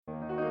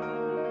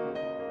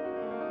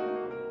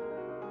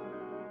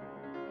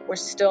we're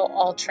still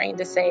all trained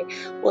to say,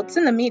 well, it's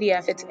in the media.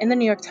 If it's in the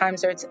New York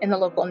Times or it's in the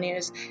local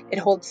news, it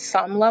holds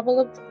some level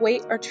of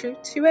weight or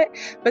truth to it.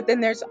 But then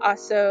there's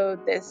also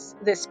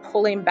this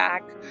pulling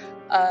back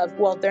of,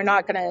 well, they're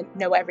not going to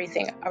know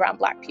everything around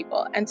Black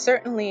people. And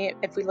certainly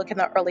if we look in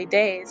the early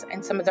days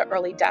and some of the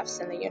early deaths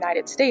in the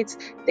United States,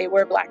 they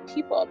were Black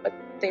people, but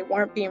they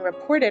weren't being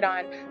reported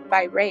on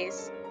by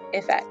race,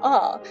 if at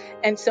all.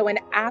 And so in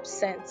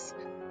absence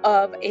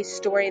of a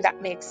story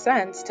that makes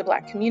sense to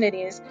Black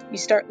communities, you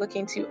start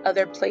looking to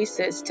other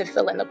places to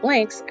fill in the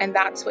blanks. And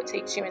that's what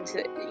takes you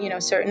into,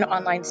 certain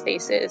online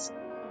spaces.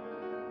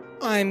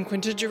 I'm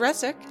Quinta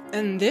Jurecic,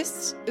 and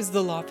this is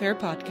the Lawfare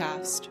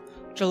Podcast,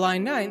 July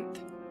 9th,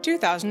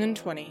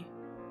 2020.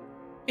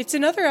 It's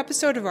another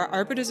episode of our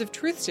Arbiters of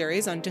Truth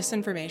series on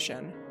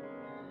disinformation.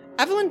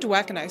 Evelyn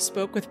Dweck and I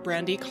spoke with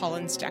Brandi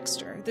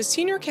Collins-Dexter, the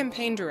Senior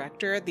Campaign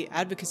Director at the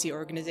advocacy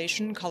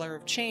organization Color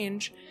of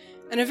Change,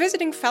 and a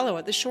visiting fellow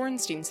at the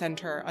Shorenstein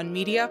Center on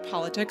Media,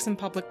 Politics, and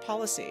Public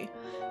Policy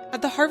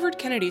at the Harvard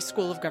Kennedy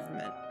School of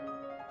Government.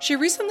 She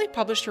recently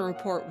published a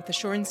report with the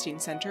Shorenstein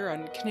Center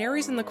on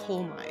Canaries in the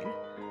Coal Mine,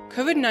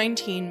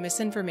 COVID-19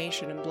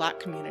 Misinformation in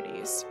Black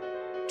Communities,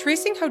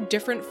 tracing how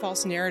different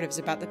false narratives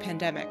about the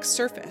pandemic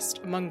surfaced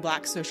among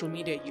Black social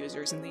media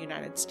users in the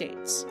United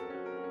States.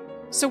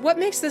 So what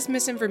makes this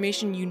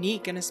misinformation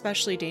unique and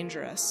especially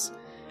dangerous?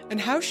 And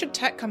how should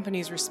tech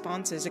companies'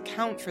 responses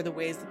account for the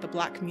ways that the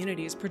Black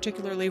community is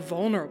particularly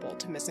vulnerable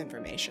to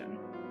misinformation?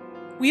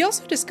 We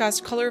also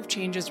discussed Color of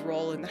Change's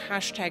role in the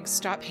hashtag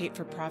Stop Hate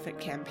for Profit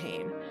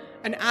campaign,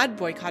 an ad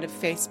boycott of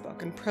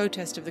Facebook in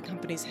protest of the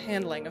company's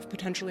handling of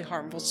potentially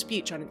harmful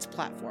speech on its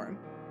platform.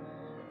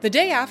 The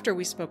day after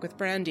we spoke with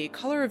Brandi,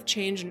 Color of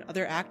Change and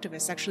other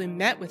activists actually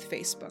met with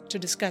Facebook to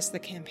discuss the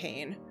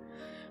campaign.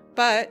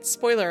 But,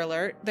 spoiler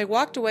alert, they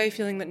walked away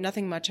feeling that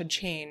nothing much had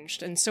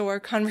changed, and so our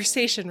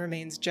conversation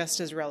remains just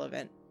as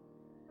relevant.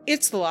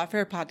 It's the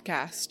Lawfare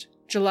Podcast,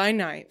 July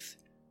 9th.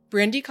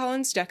 Brandi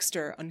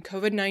Collins-Dexter on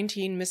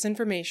COVID-19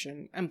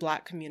 misinformation and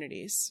Black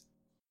communities.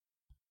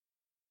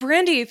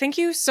 Brandi, thank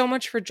you so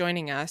much for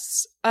joining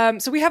us.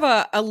 So we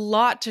have a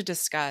lot to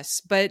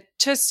discuss, but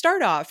to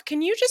start off,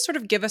 can you just sort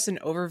of give us an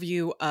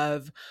overview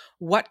of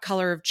what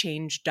Color of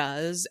Change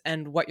does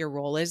and what your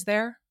role is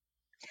there?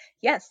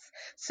 Yes.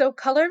 So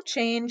Color of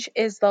Change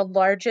is the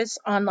largest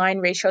online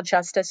racial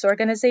justice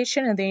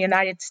organization in the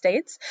United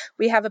States.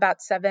 We have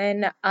about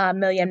 7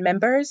 million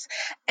members,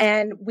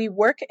 and we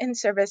work in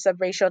service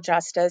of racial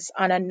justice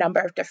on a number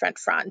of different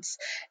fronts.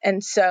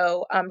 And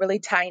so really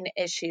tying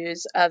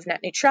issues of net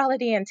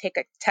neutrality and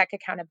tech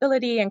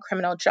accountability and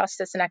criminal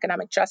justice and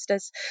economic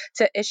justice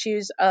to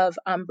issues of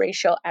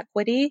racial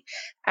equity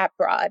at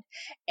broad.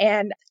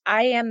 And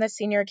I am the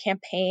Senior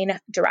Campaign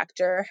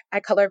Director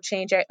at Color of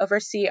Change. I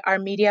oversee our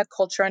media,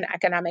 culture, and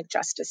economic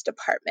justice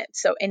department.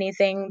 So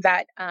anything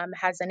that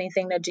has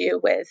anything to do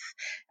with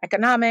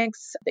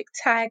economics, big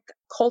tech,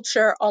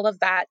 culture, all of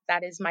that,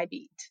 that is my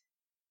beat.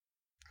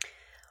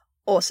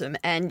 Awesome.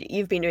 And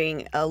you've been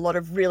doing a lot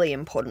of really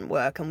important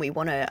work, and we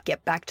want to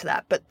get back to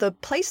that. But the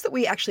place that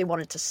we actually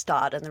wanted to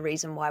start, and the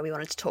reason why we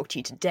wanted to talk to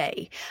you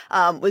today,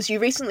 was you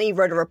recently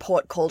wrote a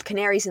report called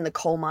Canaries in the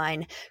Coal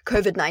Mine,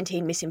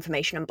 COVID-19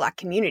 Misinformation in Black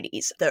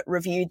Communities, that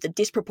reviewed the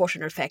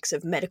disproportionate effects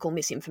of medical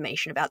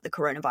misinformation about the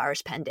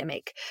coronavirus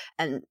pandemic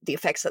and the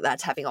effects that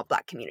that's having on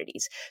Black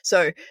communities.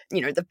 So,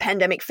 the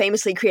pandemic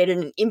famously created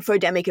an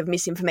infodemic of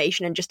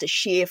misinformation and just a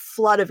sheer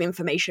flood of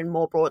information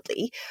more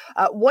broadly.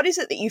 What is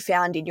it that you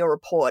found in your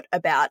report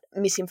about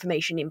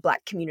misinformation in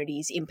Black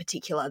communities in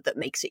particular that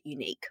makes it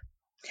unique?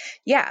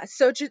 Yeah,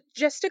 so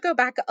just to go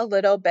back a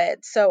little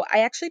bit, so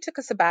I actually took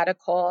a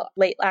sabbatical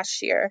late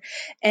last year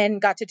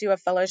and got to do a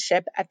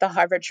fellowship at the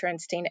Harvard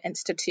Shorenstein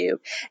Institute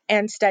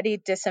and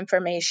studied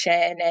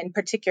disinformation, and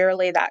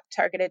particularly that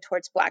targeted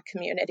towards Black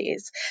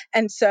communities.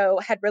 And so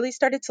had really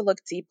started to look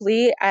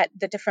deeply at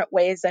the different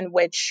ways in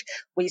which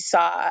we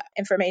saw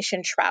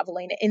information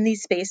traveling in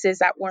these spaces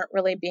that weren't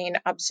really being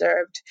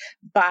observed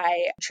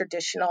by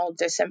traditional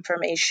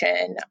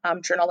disinformation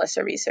journalists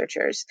or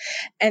researchers.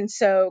 And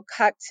so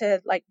cut to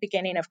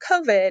beginning of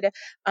COVID,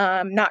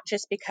 not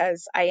just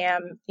because I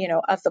am,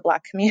 of the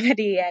Black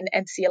community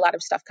and see a lot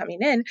of stuff coming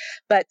in,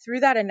 but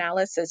through that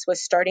analysis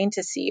was starting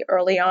to see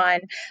early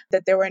on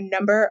that there were a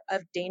number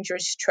of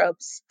dangerous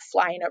tropes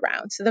flying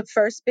around. So the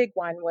first big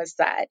one was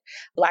that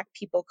Black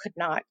people could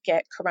not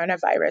get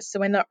coronavirus.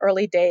 So in the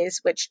early days,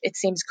 which it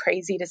seems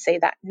crazy to say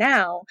that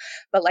now,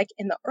 but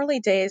in the early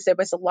days, there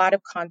was a lot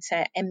of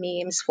content and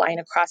memes flying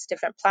across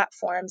different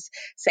platforms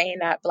saying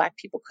that Black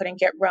people couldn't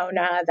get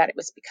Rona, that it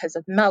was because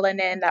of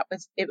melanin,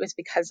 it was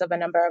because of a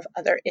number of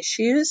other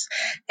issues.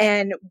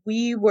 And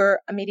we were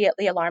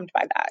immediately alarmed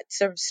by that.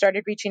 So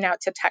started reaching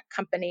out to tech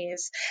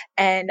companies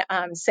and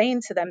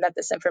saying to them that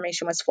this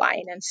information was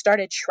flying and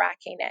started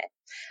tracking it.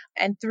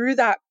 And through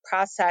that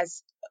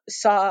process,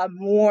 saw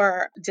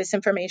more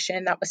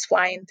disinformation that was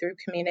flying through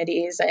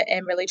communities,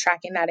 and really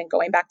tracking that and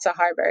going back to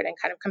Harvard and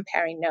kind of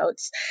comparing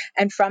notes.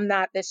 And from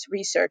that, this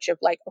research of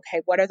like,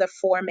 okay, what are the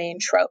four main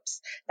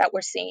tropes that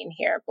we're seeing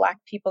here? Black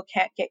people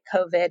can't get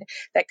COVID,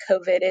 that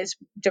COVID is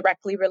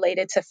directly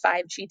related to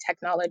 5G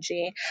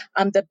technology,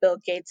 the Bill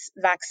Gates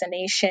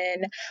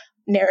vaccination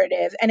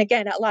narrative. And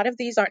again, a lot of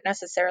these aren't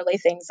necessarily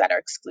things that are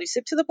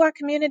exclusive to the Black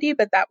community,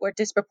 but that were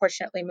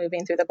disproportionately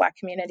moving through the Black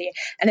community.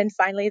 And then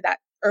finally, that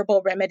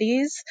herbal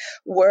remedies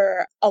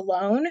were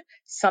alone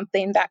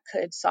something that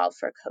could solve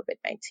for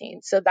COVID-19.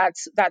 So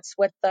that's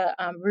what the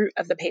root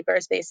of the paper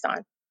is based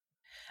on.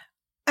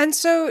 And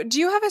so do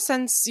you have a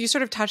sense, you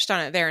sort of touched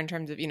on it there in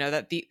terms of,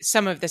 that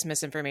some of this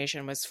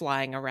misinformation was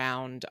flying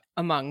around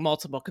among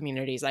multiple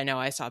communities. I know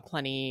I saw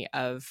plenty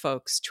of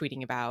folks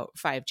tweeting about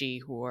 5G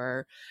who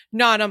were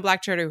not on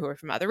Black Twitter, who were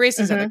from other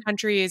races, other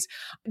countries.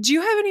 Do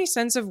you have any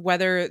sense of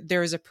whether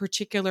there is a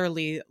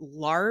particularly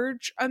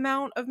large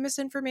amount of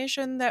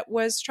misinformation that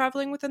was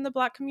traveling within the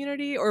Black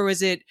community, or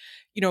was it,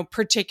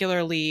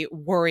 particularly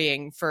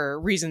worrying for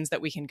reasons that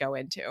we can go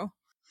into?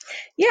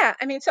 Yeah,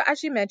 I mean, so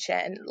as you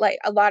mentioned, like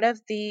a lot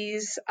of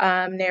these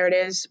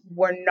narratives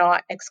were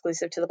not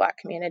exclusive to the Black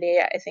community.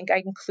 I think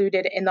I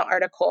included in the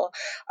article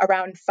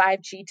around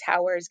 5G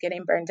towers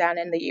getting burned down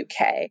in the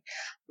UK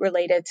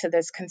related to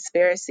this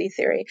conspiracy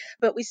theory.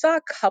 But we saw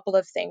a couple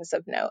of things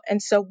of note. And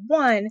so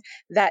one,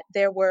 that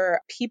there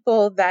were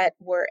people that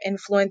were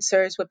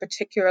influencers with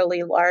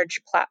particularly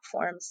large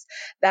platforms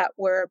that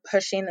were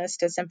pushing this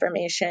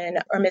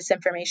disinformation or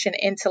misinformation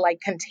into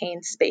like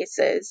contained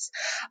spaces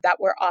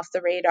that were off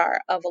the radar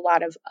of a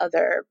lot of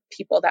other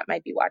people that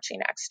might be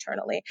watching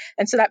externally.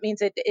 And so that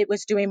means it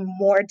was doing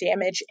more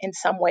damage in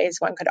some ways,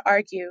 one could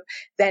argue,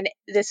 than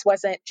this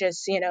wasn't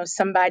just,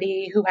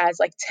 somebody who has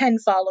like 10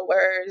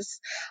 followers,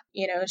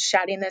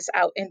 shouting this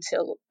out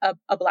into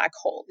a black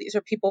hole. These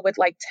are people with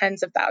like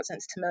tens of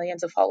thousands to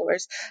millions of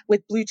followers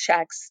with blue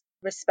checks,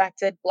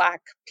 respected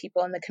Black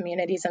people in the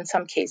communities in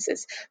some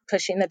cases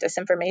pushing the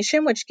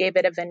disinformation, which gave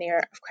it a veneer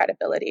of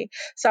credibility.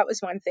 So that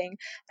was one thing.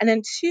 And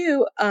then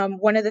two,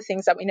 one of the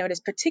things that we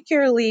noticed,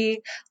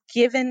 particularly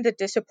given the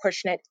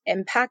disproportionate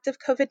impact of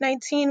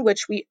COVID-19,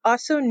 which we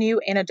also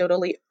knew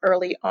anecdotally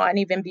early on,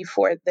 even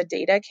before the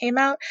data came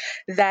out,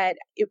 that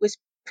it was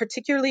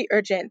particularly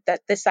urgent that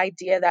this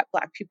idea that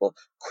Black people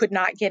could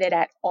not get it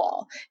at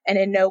all and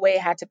in no way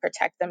had to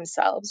protect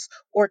themselves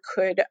or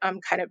could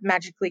kind of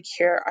magically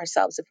cure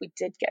ourselves if we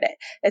did get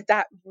it,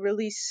 that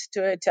really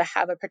stood to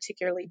have a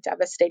particularly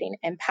devastating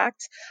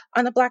impact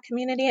on the Black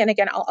community. And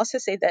again, I'll also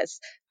say this,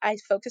 I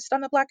focused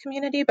on the Black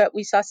community, but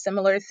we saw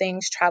similar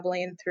things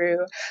traveling through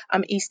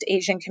East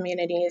Asian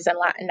communities and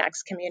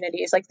Latinx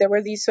communities. Like there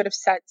were these sort of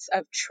sets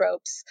of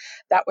tropes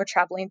that were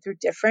traveling through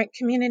different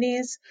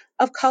communities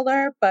of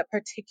color, but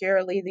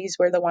particularly these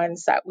were the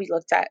ones that we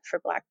looked at for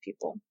Black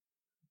people.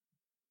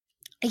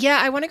 Yeah,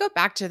 I want to go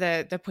back to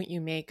the point you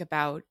make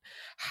about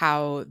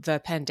how the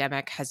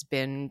pandemic has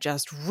been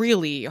just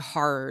really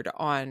hard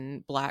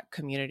on Black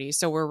communities.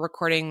 So we're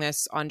recording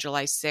this on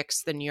July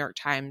 6th. The New York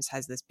Times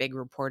has this big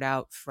report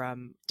out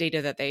from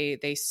data that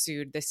they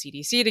sued the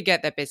CDC to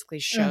get that basically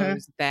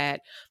shows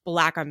that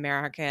Black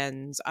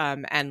Americans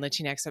and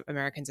Latinx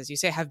Americans, as you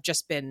say, have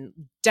just been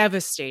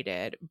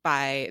devastated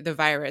by the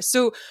virus.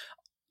 So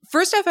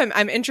first off,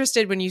 I'm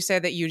interested when you say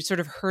that you sort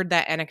of heard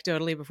that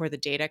anecdotally before the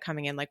data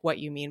coming in, like what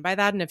you mean by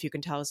that, and if you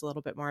can tell us a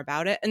little bit more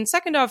about it. And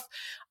second off,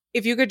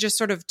 if you could just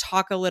sort of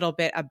talk a little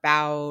bit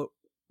about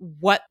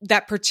what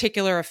that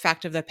particular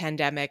effect of the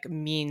pandemic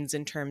means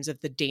in terms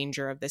of the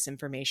danger of this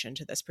information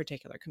to this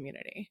particular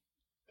community.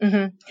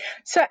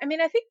 So, I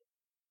mean, I think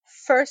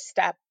first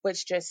step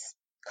was just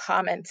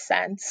common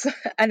sense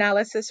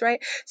analysis,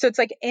 right? So it's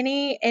like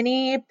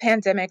any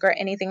pandemic or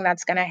anything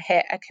that's going to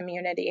hit a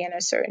community in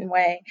a certain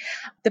way,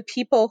 the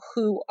people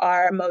who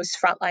are most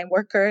frontline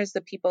workers,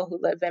 the people who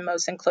live in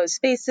most enclosed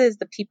spaces,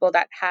 the people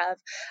that have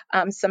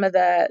some of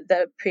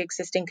the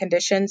pre-existing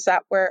conditions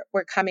that were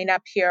coming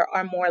up here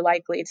are more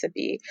likely to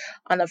be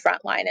on the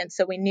front line. And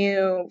so we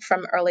knew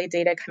from early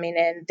data coming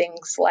in,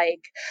 things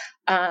like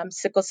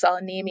sickle cell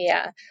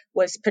anemia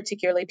was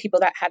particularly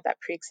people that had that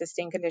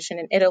pre-existing condition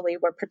in Italy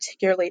were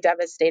particularly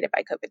devastated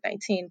by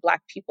COVID-19.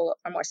 Black people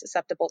are more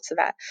susceptible to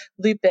that.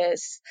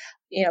 Lupus,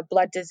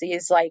 blood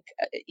disease, like,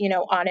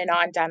 on and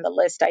on down the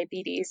list,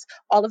 diabetes,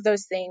 all of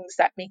those things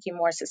that make you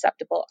more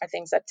susceptible are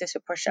things that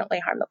disproportionately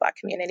harm the Black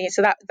community.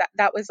 So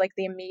that was like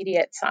the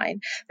immediate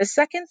sign. The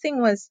second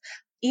thing was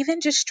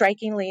even just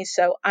strikingly,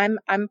 so I'm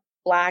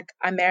Black,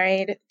 I'm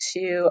married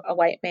to a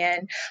white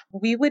man.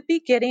 We would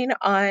be getting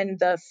on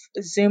the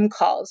Zoom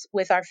calls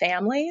with our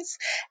families,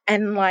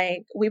 and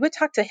like we would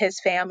talk to his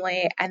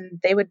family and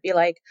they would be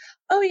like,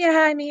 oh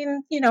yeah, I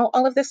mean,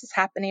 all of this is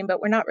happening,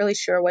 but we're not really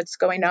sure what's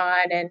going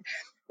on. And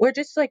we're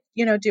just like,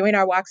 doing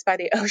our walks by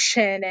the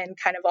ocean and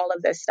kind of all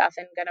of this stuff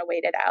and going to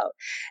wait it out.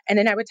 And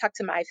then I would talk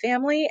to my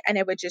family and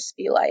it would just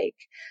be like,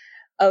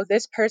 oh,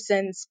 this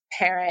person's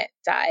parent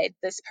died,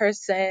 this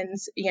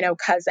person's,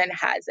 cousin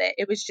has it.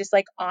 It was just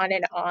like on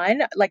and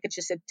on, like it's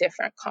just a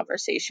different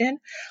conversation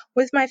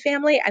with my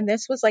family. And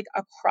this was like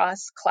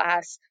across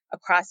class,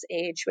 across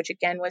age, which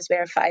again was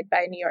verified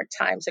by New York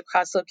Times,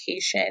 across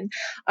location.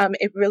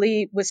 It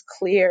really was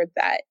clear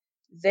that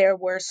there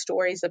were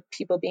stories of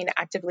people being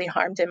actively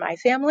harmed in my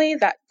family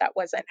that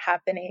wasn't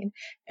happening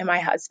in my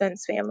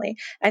husband's family.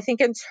 I think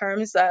in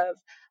terms of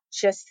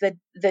just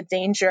the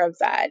danger of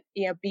that,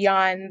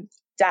 beyond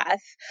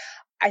death,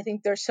 I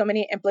think there's so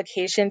many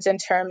implications in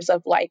terms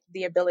of like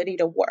the ability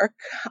to work.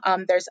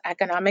 There's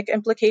economic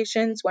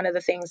implications. One of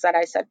the things that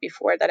I said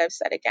before that I've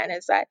said again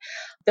is that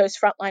those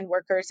frontline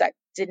workers that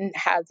didn't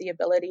have the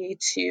ability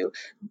to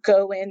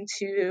go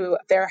into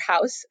their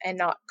house and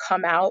not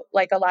come out,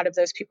 like a lot of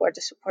those people are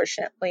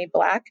disproportionately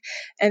Black.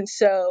 And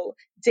so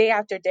day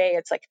after day,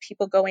 it's like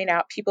people going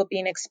out, people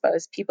being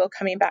exposed, people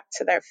coming back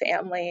to their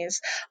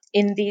families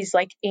in these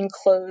like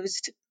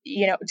enclosed,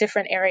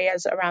 different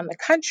areas around the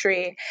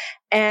country.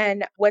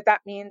 And what that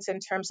means in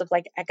terms of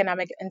like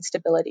economic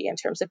instability, in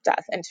terms of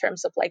death, in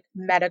terms of like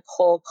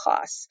medical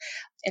costs,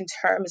 in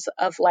terms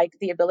of like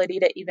the ability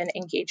to even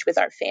engage with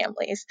our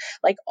families,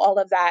 like all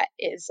of that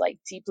is like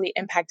deeply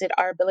impacted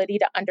our ability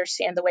to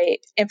understand the way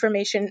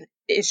information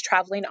is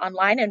traveling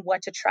online and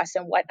what to trust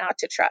and what not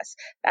to trust.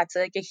 That's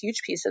like a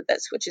huge piece of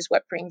this, which is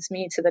what brings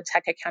me to the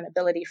tech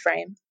accountability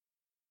frame.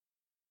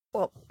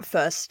 Well,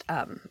 first,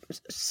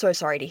 so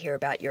sorry to hear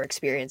about your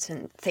experience,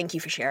 and thank you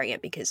for sharing it,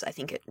 because I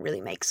think it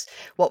really makes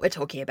what we're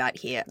talking about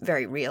here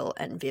very real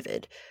and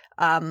vivid.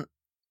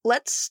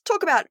 Let's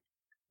talk about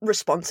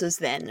responses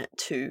then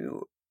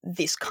to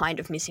this kind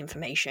of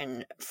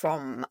misinformation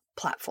from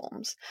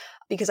platforms,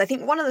 because I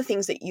think one of the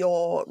things that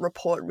your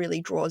report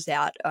really draws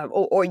out,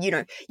 or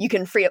you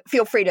can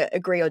feel free to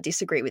agree or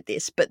disagree with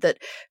this, but that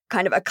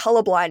kind of a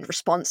colorblind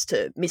response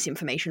to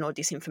misinformation or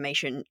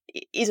disinformation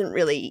isn't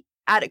really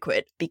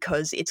adequate,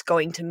 because it's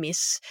going to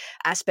miss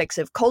aspects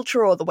of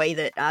culture or the way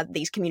that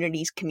these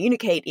communities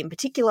communicate in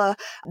particular,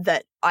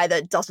 that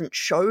either doesn't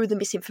show the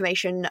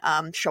misinformation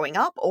showing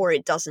up, or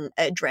it doesn't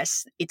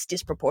address its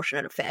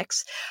disproportionate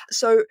effects.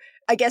 So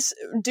I guess,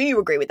 do you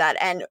agree with that?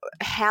 And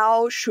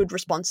how should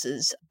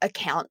responses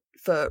account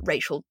for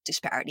racial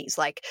disparities?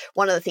 Like,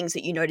 one of the things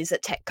that you note is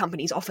that tech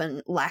companies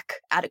often lack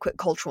adequate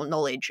cultural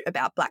knowledge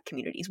about Black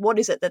communities. What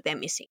is it that they're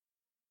missing?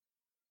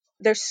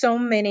 There's so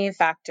many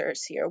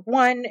factors here.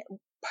 One,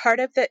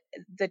 part of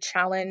the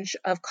challenge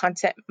of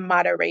content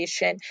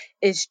moderation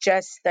is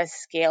just the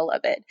scale of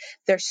it.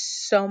 There's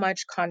so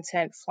much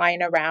content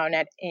flying around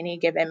at any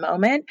given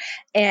moment,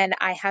 and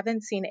I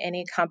haven't seen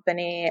any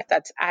company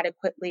that's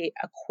adequately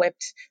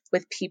equipped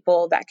with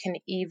people that can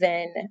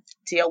even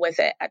deal with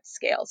it at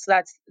scale. So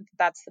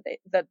that's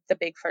the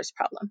big first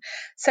problem.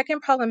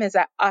 Second problem is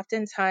that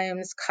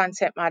oftentimes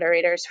content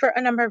moderators, for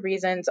a number of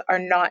reasons, are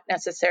not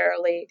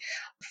necessarily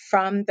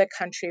from the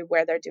country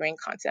where they're doing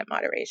content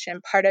moderation.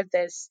 Part of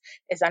this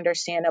is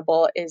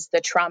understandable, is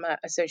the trauma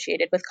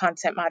associated with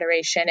content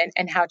moderation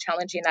and how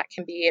challenging that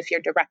can be if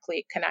you're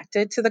directly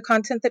connected to the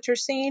content that you're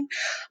seeing.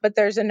 But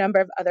there's a number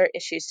of other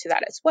issues to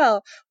that as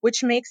well,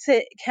 which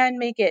can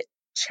make it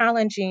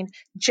challenging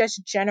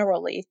just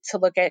generally to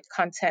look at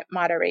content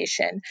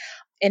moderation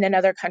in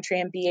another country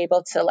and be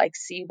able to like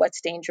see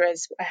what's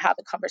dangerous, how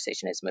the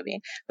conversation is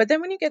moving. But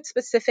then when you get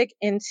specific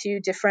into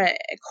different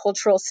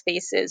cultural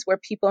spaces where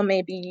people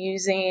may be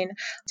using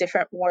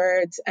different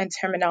words and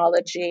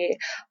terminology,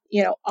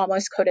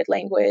 almost coded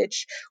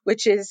language,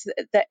 which is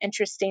the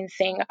interesting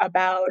thing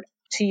about,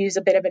 to use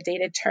a bit of a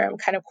dated term,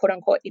 kind of quote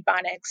unquote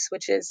Ebonics,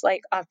 which is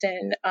like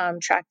often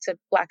tracked to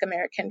Black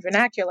American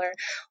vernacular.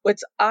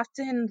 What's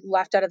often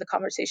left out of the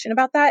conversation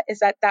about that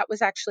is that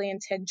was actually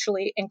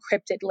intentionally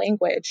encrypted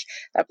language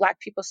that Black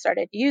people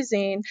started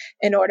using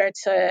in order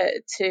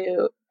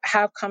to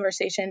have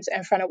conversations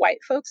in front of white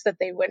folks that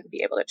they wouldn't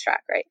be able to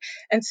track, right?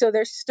 And so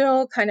there's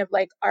still kind of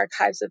like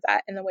archives of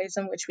that in the ways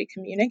in which we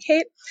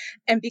communicate.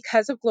 And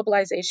because of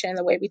globalization,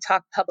 the way we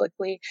talk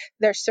publicly,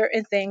 there's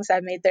certain things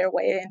that made their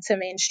way into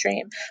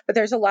mainstream, but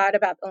there's a lot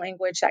about the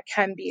language that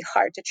can be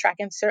hard to track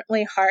and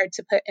certainly hard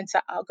to put into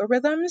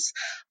algorithms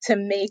to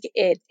make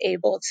it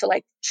able to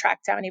like track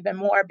down even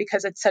more,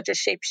 because it's such a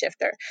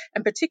shapeshifter.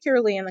 And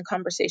particularly in the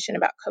conversation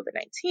about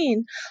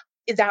COVID-19,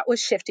 that was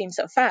shifting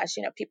so fast.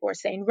 People were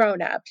saying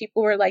Rona,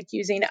 people were like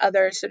using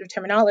other sort of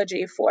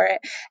terminology for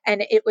it.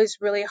 And it was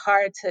really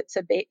hard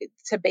to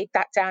bake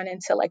that down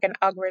into like an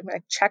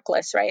algorithmic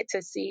checklist, right?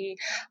 To see,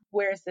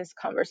 where is this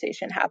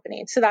conversation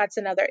happening? So that's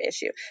another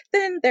issue.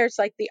 Then there's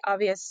like the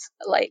obvious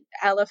like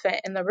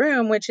elephant in the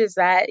room, which is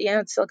that,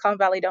 Silicon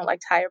Valley don't like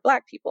to hire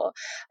Black people.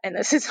 And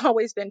this has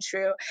always been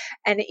true.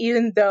 And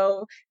even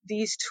though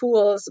these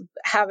tools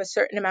have a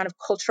certain amount of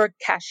cultural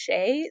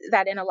cachet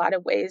that in a lot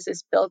of ways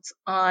is built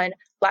on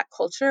Black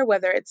culture,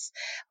 whether it's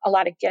a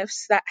lot of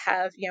gifts that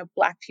have,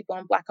 Black people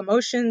and Black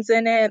emotions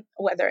in it,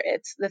 whether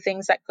it's the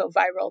things that go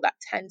viral that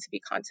tend to be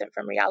content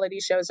from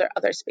reality shows or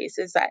other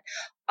spaces that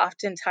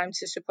oftentimes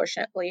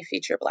disproportionately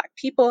feature Black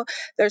people.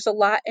 There's a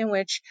lot in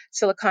which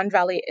Silicon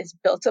Valley is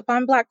built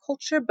upon Black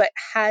culture, but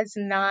has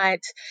not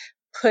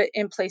put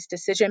in place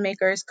decision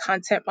makers,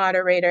 content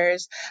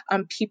moderators,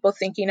 people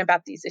thinking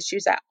about these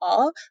issues at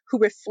all, who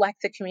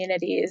reflect the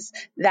communities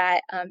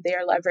that they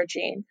are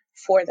leveraging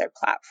for their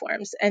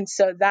platforms. And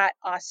so that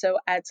also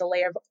adds a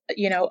layer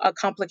of, a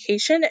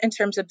complication in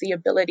terms of the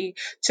ability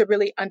to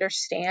really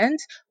understand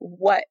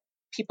what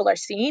people are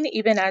seeing,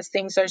 even as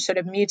things are sort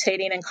of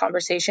mutating and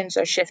conversations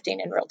are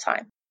shifting in real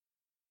time.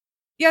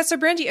 Yeah, so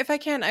Brandi, if I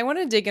can, I want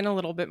to dig in a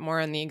little bit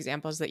more on the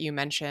examples that you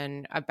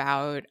mentioned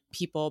about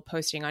people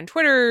posting on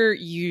Twitter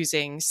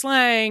using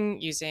slang,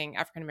 using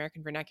African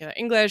American vernacular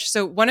English.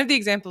 So one of the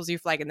examples you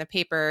flag in the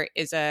paper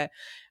is a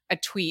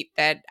tweet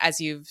that, as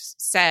you've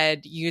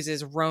said,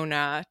 uses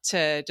Rona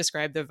to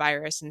describe the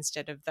virus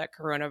instead of the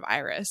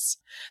coronavirus.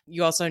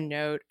 You also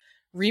note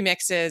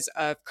remixes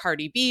of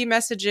Cardi B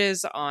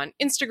messages on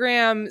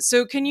Instagram.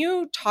 So can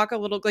you talk a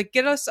little,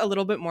 get us a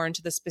little bit more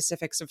into the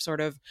specifics of sort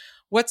of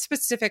what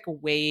specific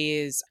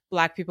ways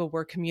Black people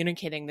were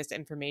communicating this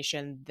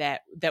information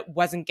that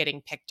wasn't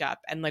getting picked up,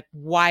 and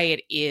why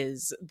it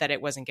is that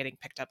it wasn't getting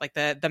picked up,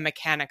 the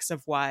mechanics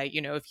of why,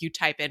 if you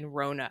type in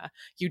Rona,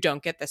 you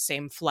don't get the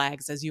same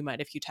flags as you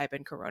might if you type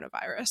in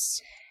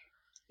coronavirus.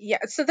 Yeah,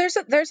 so there's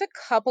a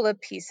couple of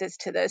pieces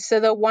to this.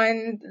 So the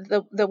one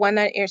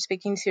that you're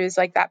speaking to is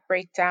that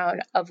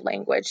breakdown of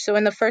language. So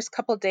in the first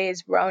couple of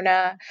days,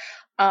 Rona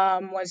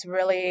was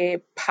really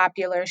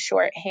popular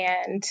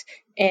shorthand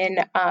in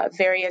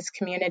various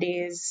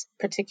communities,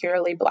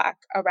 particularly Black,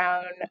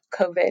 around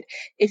COVID.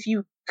 If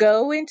you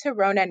go into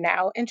Rona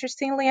now,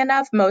 interestingly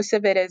enough, most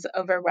of it is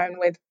overrun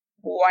with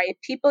white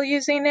people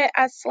using it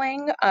as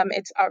slang.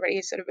 It's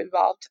already sort of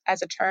evolved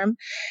as a term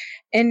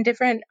in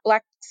different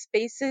Black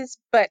spaces,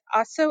 but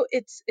also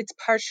it's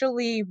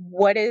partially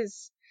what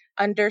is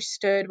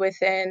understood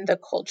within the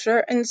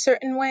culture in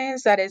certain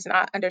ways that is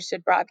not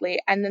understood broadly.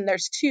 And then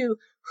there's two,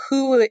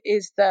 who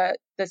is the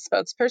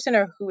spokesperson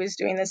or who is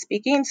doing the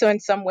speaking. So in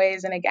some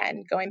ways, and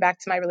again, going back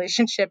to my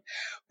relationship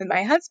with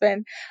my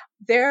husband,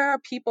 there are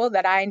people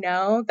that I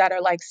know that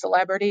are like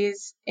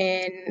celebrities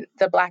in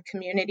the Black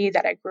community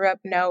that I grew up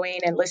knowing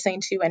and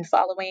listening to and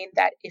following,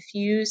 that if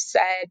you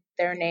said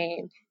their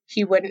name,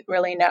 he wouldn't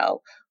really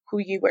know who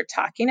you were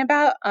talking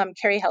about.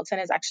 Carrie Hilton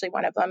is actually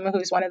one of them,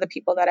 who's one of the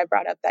people that I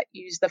brought up that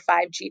use the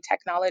 5G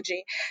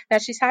technology. Now,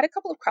 she's had a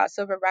couple of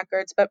crossover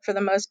records, but for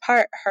the most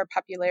part, her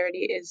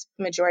popularity is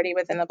majority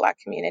within the Black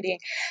community.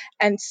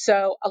 And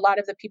so a lot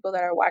of the people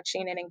that are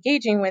watching and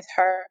engaging with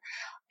her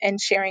and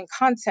sharing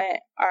content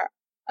are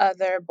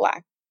other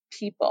Black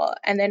people.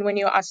 And then when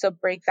you also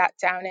break that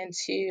down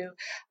into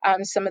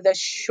some of the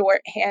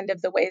shorthand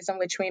of the ways in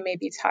which we may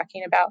be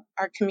talking about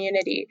our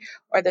community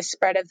or the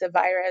spread of the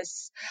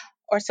virus,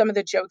 or some of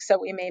the jokes that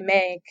we may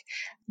make,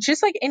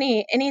 just like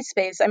any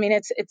space. I mean,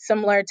 it's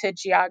similar to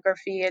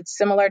geography. It's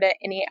similar to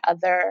any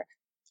other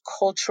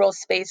cultural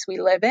space we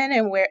live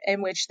in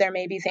which there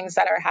may be things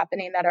that are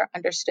happening that are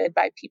understood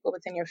by people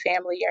within your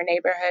family, your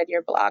neighborhood,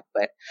 your block,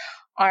 but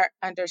aren't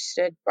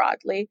understood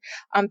broadly.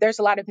 There's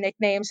a lot of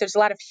nicknames. There's a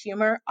lot of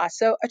humor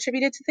also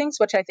attributed to things,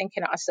 which I think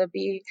can also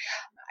be,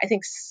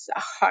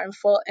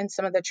 harmful in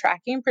some of the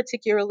tracking,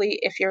 particularly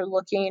if you're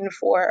looking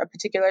for a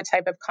particular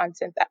type of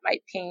content that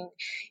might ping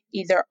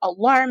either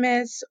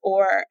alarmist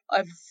or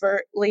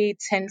overtly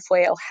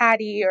tinfoil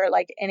hatty or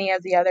like any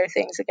of the other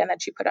things, again,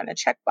 that you put on a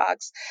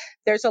checkbox.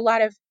 There's a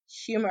lot of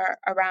humor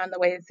around the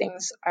way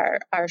things are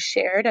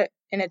shared,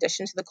 in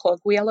addition to the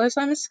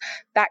colloquialisms,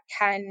 that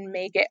can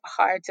make it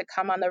hard to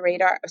come on the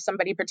radar of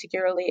somebody,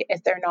 particularly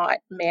if they're not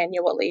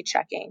manually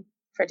checking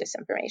for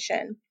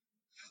disinformation.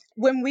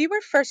 When we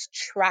were first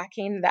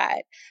tracking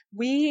that,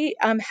 we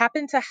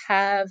happened to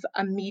have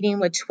a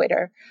meeting with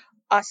Twitter,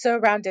 also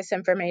around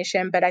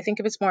disinformation, but I think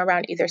it was more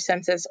around either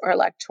census or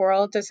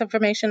electoral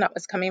disinformation that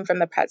was coming from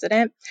the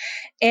president.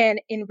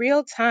 And in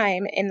real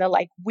time, in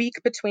the week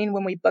between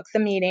when we booked the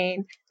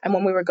meeting and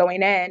when we were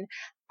going in,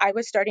 I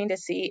was starting to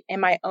see in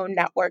my own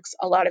networks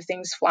a lot of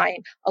things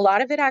flying. A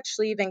lot of it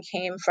actually even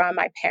came from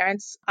my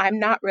parents. I'm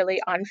not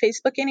really on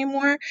Facebook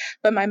anymore,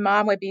 but my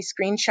mom would be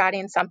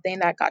screenshotting something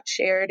that got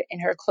shared in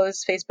her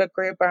closed Facebook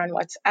group or on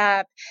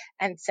WhatsApp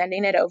and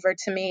sending it over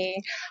to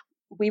me.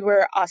 We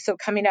were also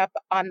coming up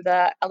on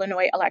the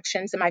Illinois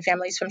elections, and my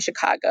family's from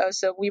Chicago.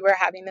 So we were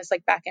having this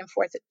back and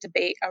forth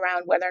debate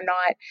around whether or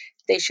not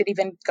they should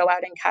even go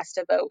out and cast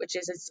a vote, which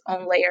is its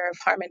own layer of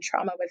harm and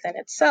trauma within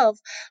itself.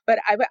 But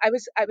I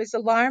was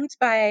alarmed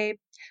by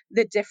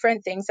the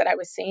different things that I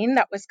was seeing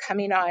that was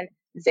coming on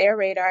their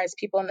radar as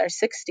people in their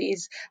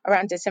 60s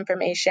around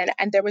disinformation.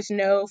 And there was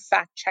no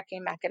fact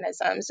checking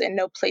mechanisms and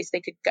no place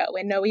they could go,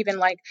 and no even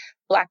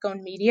Black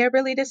owned media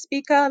really to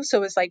speak of. So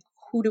it was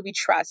who do we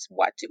trust?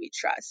 What do we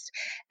trust?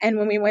 And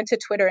when we went to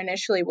Twitter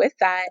initially with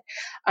that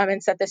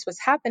and said this was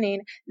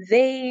happening,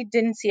 they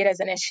didn't see it as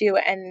an issue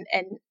and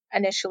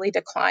initially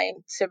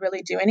declined to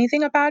really do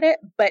anything about it.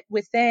 But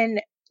within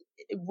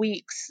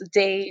weeks,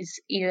 days,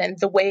 even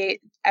the way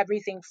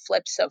everything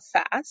flipped so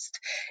fast,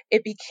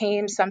 it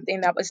became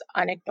something that was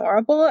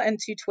unignorable. And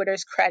to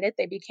Twitter's credit,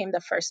 they became the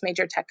first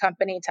major tech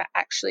company to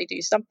actually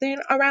do something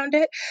around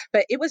it.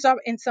 But it was,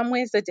 in some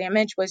ways, the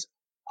damage was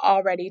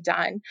already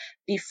done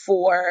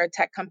before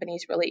tech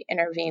companies really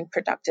intervened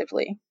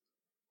productively.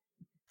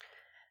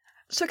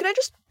 So can I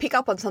just pick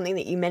up on something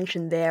that you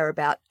mentioned there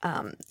about,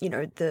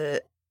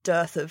 the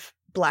dearth of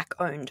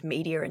Black-owned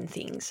media and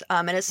things.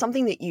 And it's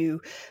something that you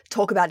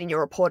talk about in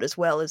your report as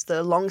well, as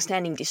the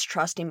long-standing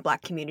distrust in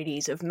Black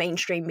communities of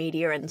mainstream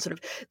media and sort of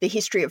the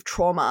history of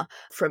trauma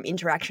from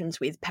interactions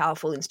with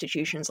powerful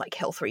institutions like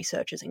health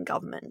researchers and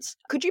governments.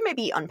 Could you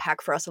maybe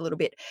unpack for us a little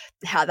bit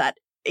how that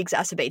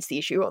exacerbates the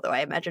issue, although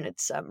I imagine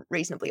it's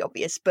reasonably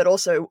obvious, but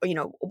also,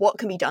 what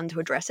can be done to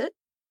address it?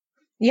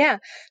 Yeah.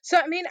 So,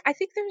 I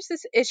think there's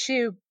this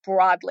issue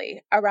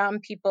broadly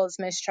around people's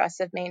mistrust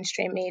of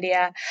mainstream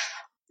media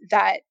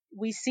that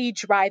we see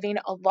driving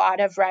a lot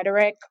of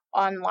rhetoric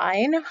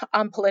online,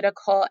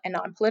 political and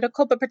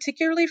non-political, but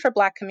particularly for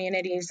Black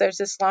communities, there's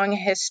this long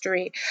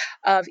history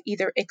of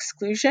either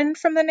exclusion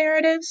from the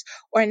narratives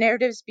or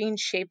narratives being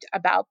shaped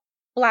about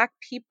Black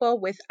people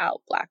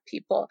without Black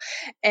people.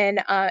 And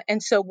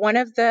so one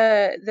of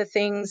the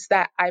things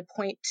that I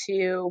point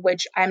to,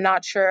 which I'm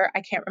not sure,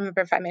 I can't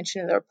remember if I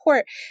mentioned in the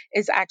report,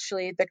 is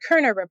actually the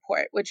Kerner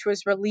report, which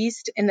was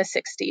released in the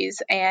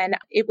 60s. And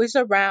it was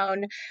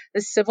around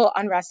the civil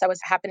unrest that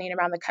was happening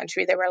around the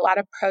country. There were a lot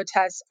of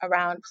protests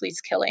around police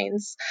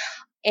killings.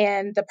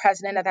 And the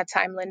president at that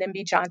time, Lyndon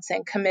B.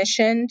 Johnson,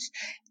 commissioned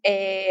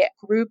a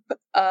group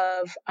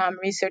of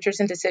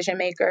researchers and decision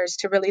makers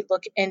to really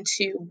look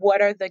into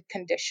what are the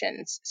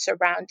conditions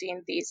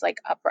surrounding these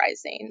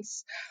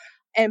uprisings.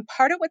 And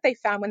part of what they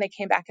found when they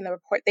came back in the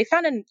report, they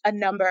found a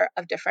number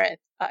of different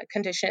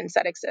conditions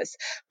that exist.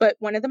 But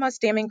one of the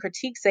most damning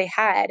critiques they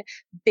had,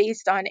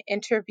 based on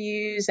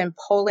interviews and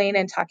polling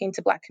and talking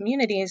to Black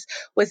communities,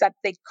 was that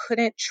they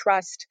couldn't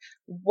trust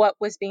what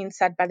was being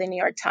said by the New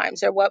York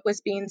Times or what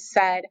was being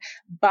said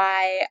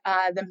by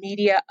the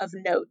media of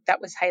note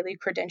that was highly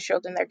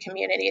credentialed in their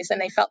communities. And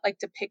they felt like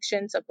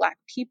depictions of Black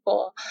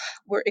people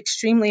were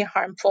extremely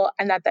harmful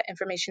and that the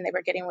information they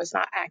were getting was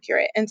not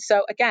accurate. And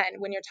so, again,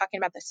 when you're talking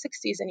about the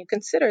 60s and you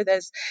consider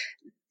this,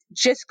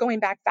 just going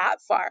back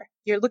that far,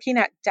 you're looking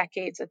at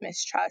decades of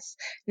mistrust.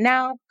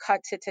 Now,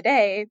 cut to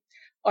today,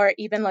 or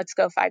even let's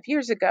go 5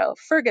 years ago,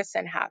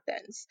 Ferguson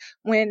happens.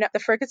 When the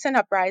Ferguson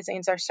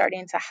uprisings are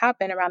starting to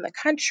happen around the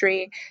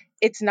country,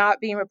 it's not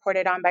being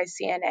reported on by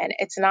CNN.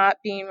 It's not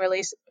being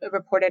really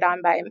reported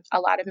on by a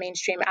lot of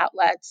mainstream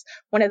outlets.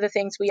 One of the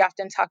things we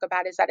often talk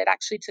about is that it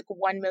actually took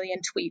 1 million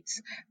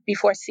tweets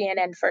before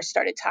CNN first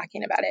started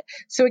talking about it.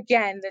 So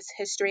again, this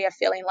history of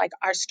feeling like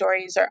our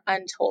stories are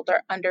untold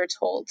or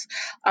undertold.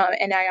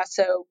 And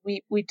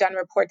we've done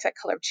reports at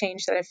Color of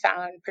Change that have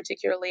found,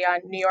 particularly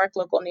on New York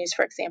local news,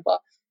 for example,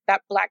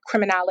 that Black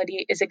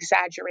criminality is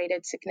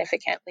exaggerated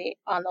significantly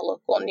on the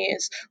local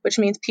news, which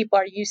means people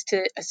are used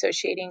to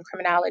associating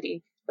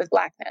criminality with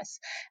Blackness.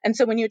 And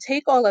so when you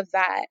take all of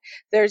that,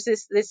 there's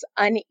this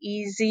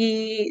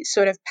uneasy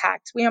sort of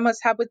pact we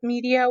almost have with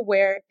media,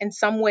 where in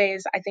some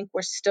ways I think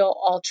we're still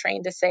all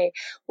trained to say,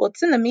 well,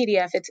 it's in the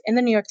media. If it's in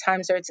the New York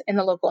Times or it's in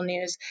the local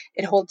news,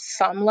 it holds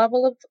some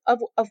level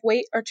of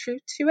weight or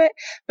truth to it.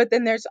 But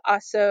then there's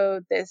also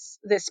this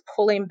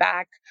pulling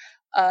back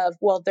of,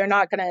 well, they're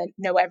not going to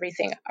know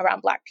everything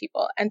around Black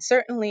people. And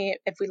certainly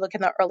if we look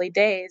in the early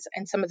days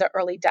and some of the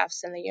early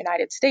deaths in the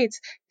United States,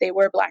 they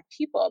were Black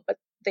people, but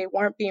they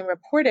weren't being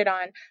reported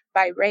on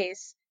by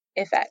race,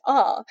 if at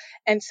all.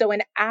 And so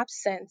in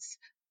absence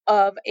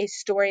of a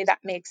story that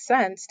makes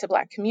sense to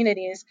Black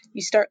communities,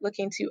 you start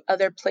looking to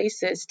other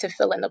places to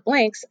fill in the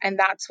blanks. And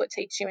that's what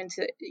takes you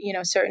into,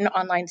 certain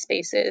online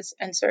spaces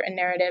and certain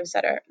narratives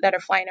that are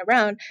flying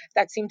around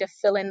that seem to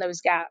fill in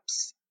those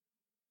gaps.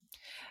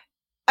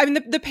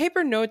 The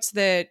paper notes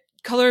that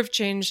Color of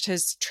Change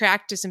has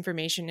tracked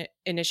disinformation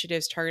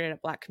initiatives targeted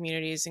at Black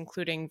communities,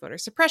 including voter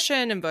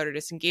suppression and voter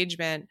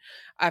disengagement,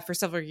 for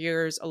several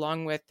years,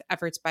 along with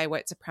efforts by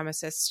white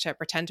supremacists to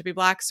pretend to be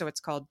Black. So it's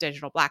called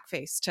digital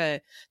blackface,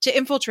 to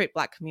infiltrate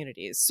Black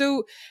communities.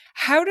 So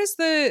how does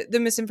the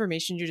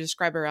misinformation you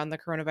describe around the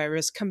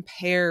coronavirus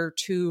compare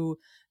to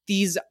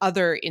these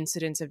other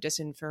incidents of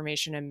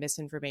disinformation and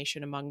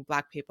misinformation among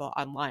Black people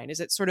online?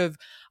 Is it sort of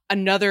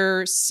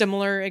another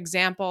similar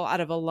example out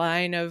of a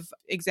line of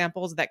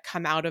examples that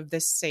come out of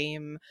this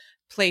same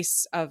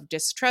place of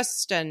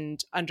distrust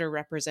and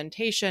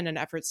underrepresentation and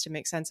efforts to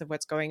make sense of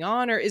what's going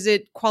on? Or is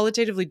it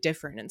qualitatively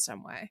different in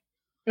some way?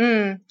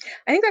 I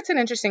think that's an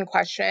interesting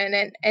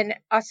question. And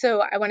also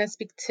I want to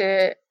speak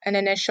to an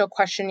initial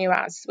question you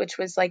asked, which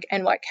was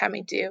and what can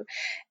we do?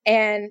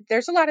 And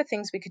there's a lot of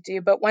things we could do,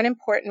 but one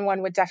important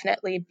one would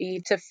definitely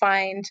be to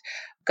find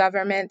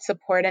government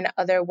support in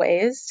other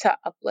ways to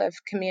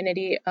uplift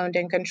community-owned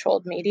and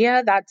controlled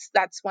media.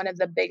 That's one of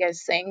the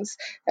biggest things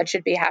that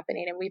should be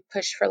happening. And we've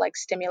pushed for like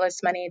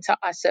stimulus money to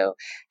also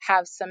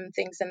have some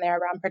things in there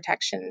around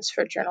protections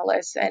for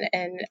journalists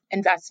and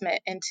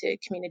investment into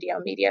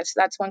community-owned media. So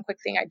that's one quick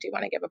thing I do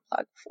want to give a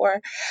plug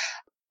for.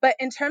 But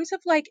in terms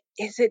of like,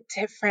 is it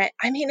different?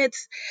 I mean,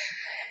 it's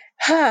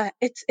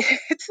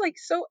like,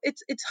 so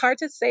it's hard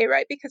to say,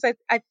 right? Because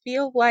I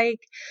feel like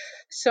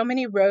so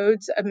many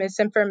roads of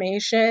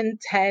misinformation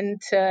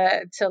tend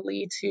to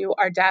lead to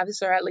our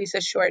deaths, or at least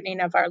a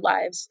shortening of our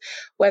lives,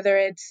 whether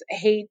it's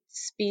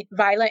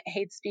violent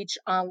hate speech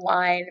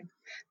online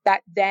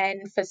that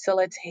then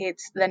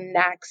facilitates the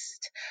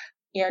next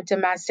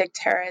domestic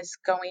terrorists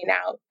going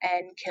out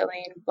and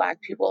killing Black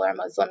people or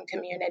Muslim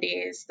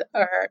communities,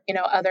 or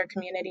other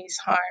communities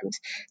harmed,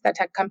 that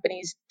tech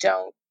companies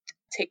don't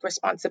take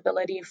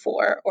responsibility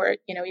for, or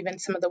even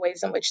some of the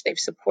ways in which they've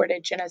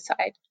supported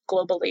genocide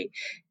globally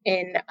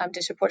in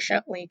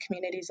disproportionately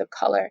communities of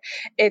color.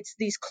 It's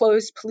these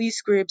closed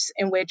police groups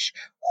in which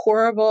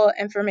horrible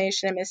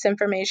information and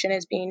misinformation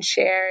is being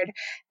shared,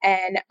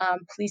 and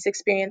police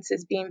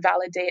experiences being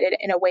validated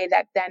in a way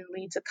that then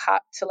leads a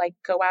cop to like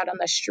go out on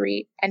the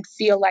street and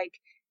feel like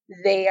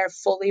they are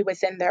fully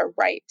within their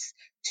rights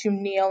to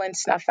kneel and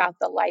snuff out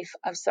the life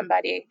of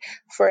somebody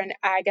for an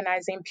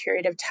agonizing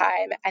period of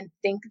time and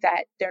think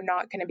that they're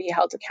not going to be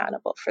held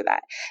accountable for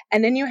that.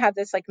 And then you have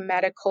this like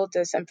medical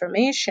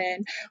disinformation,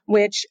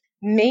 which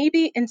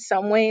maybe in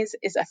some ways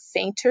is a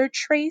fainter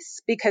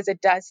trace because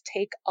it does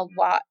take a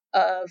lot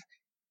of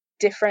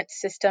different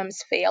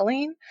systems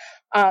failing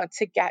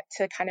to get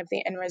to kind of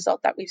the end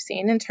result that we've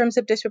seen in terms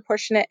of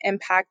disproportionate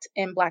impact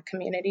in Black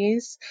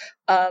communities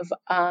of,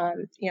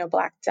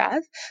 Black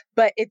death.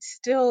 But it's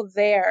still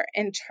there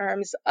in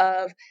terms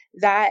of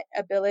that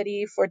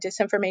ability for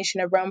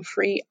disinformation to roam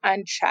free,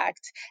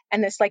 unchecked,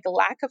 and this like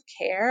lack of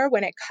care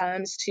when it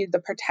comes to the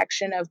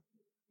protection of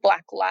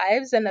Black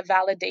lives and the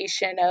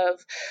validation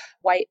of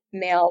white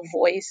male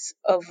voice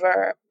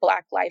over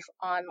Black life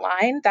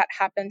online that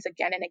happens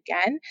again and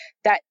again,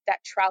 that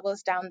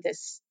travels down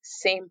this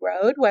same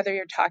road, whether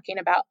you're talking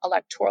about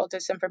electoral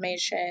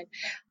disinformation,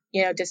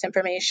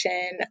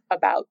 disinformation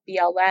about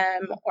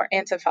BLM or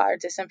Antifa, or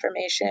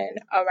disinformation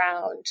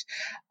around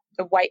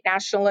the white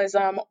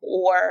nationalism,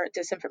 or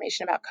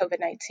disinformation about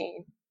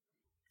COVID-19.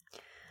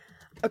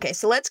 Okay,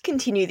 so let's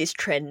continue this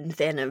trend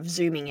then of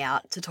zooming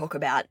out to talk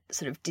about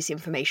sort of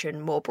disinformation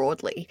more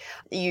broadly.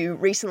 You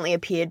recently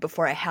appeared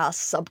before a House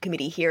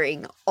subcommittee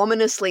hearing,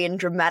 ominously and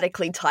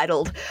dramatically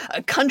titled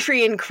 "A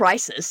Country in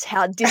Crisis: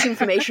 How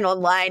Disinformation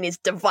Online is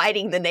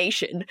Dividing the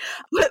Nation."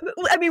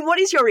 I mean, what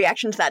is your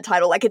reaction to that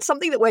title? Like, it's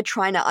something that we're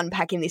trying to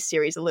unpack in this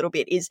series a little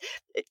bit.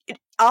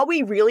 Are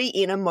we really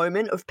in a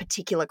moment of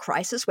particular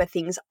crisis where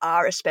things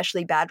are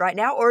especially bad right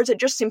now? Or is it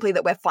just simply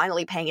that we're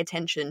finally paying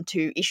attention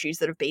to issues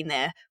that have been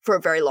there for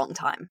a very long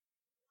time?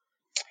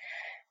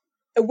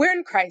 We're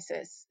in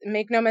crisis.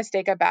 Make no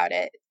mistake about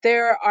it.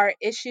 There are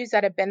issues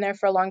that have been there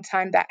for a long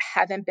time that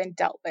haven't been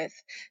dealt with,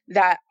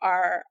 that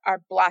are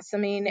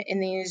blossoming in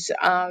these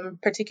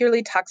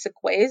particularly toxic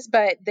ways,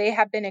 but they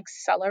have been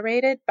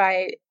accelerated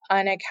by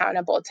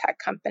unaccountable tech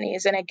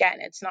companies. And again,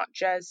 it's not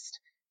just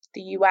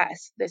the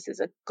US. This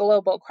is a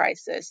global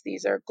crisis.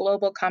 These are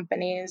global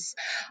companies.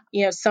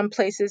 Some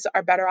places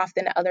are better off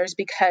than others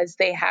because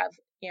they have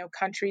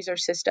countries or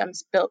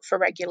systems built for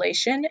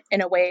regulation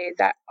in a way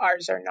that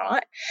ours are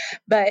not.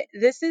 But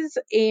this is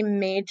a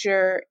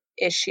major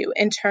issue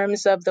in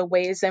terms of the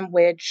ways in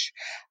which,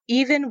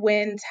 even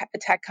when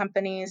tech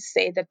companies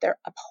say that they're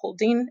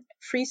upholding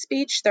free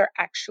speech, they're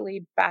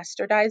actually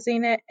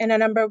bastardizing it in a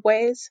number of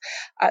ways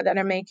that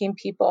are making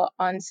people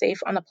unsafe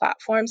on the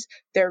platforms.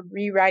 They're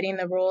rewriting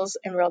the rules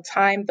in real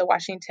time. The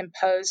Washington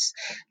Post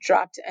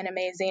dropped an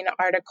amazing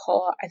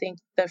article, I think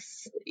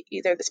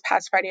either this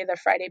past Friday or the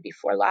Friday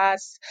before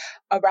last,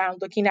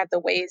 around looking at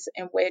the ways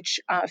in which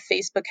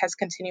Facebook has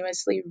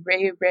continuously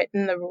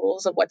rewritten the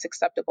rules of what's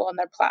acceptable on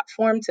their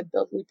platform to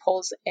build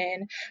loopholes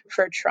in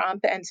for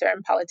Trump and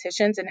certain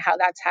politicians, and how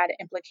that's had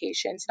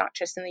implications not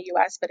just in the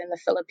US, but in the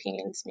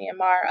Philippines,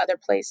 Myanmar, other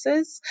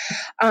places.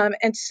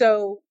 And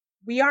so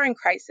we are in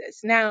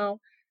crisis. Now,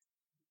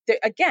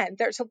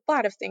 there's a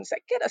lot of things that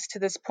get us to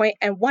this point,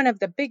 and one of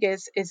the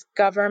biggest is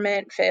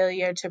government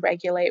failure to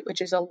regulate, which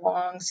is a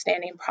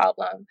long-standing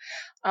problem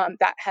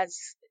that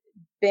has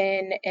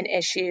been an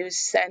issue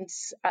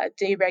since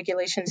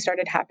deregulation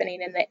started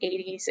happening in the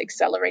 80s,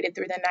 accelerated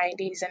through the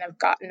 90s, and have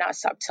gotten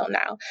us up till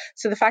now.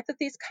 So the fact that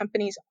these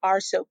companies are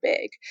so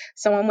big,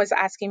 someone was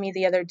asking me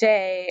the other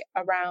day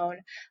around,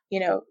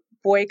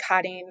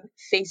 boycotting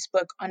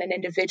Facebook on an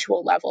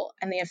individual level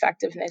and the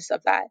effectiveness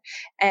of that.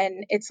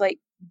 And it's like,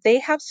 they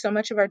have so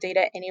much of our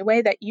data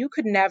anyway that you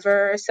could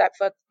never set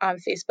foot on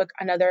Facebook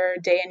another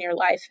day in your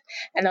life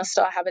and they'll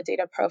still have a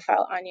data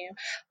profile on you.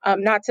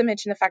 Not to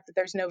mention the fact that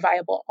there's no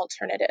viable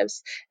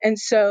alternatives. And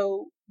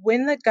so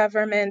when the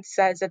government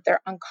says that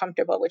they're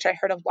uncomfortable, which I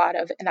heard a lot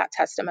of in that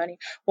testimony,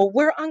 well,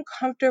 we're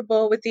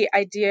uncomfortable with the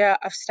idea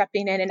of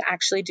stepping in and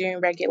actually doing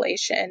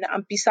regulation.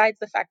 Besides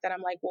the fact that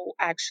I'm like, well,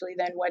 actually,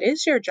 then what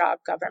is your job,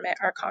 government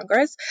or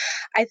Congress?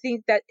 I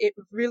think that it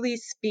really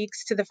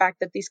speaks to the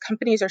fact that these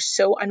companies are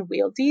so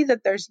unwieldy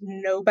that there's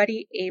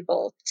nobody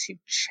able to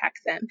check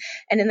them.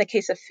 And in the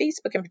case of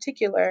Facebook in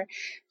particular,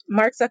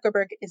 Mark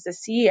Zuckerberg is the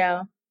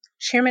CEO,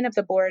 chairman of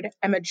the board,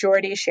 and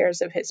majority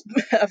shares of his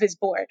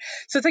board.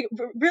 So it's like,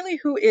 really,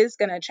 who is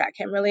going to check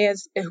him? Really,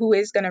 is who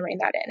is going to rein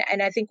that in?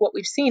 And I think what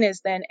we've seen is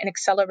then an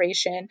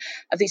acceleration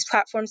of these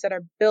platforms that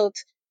are built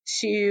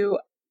to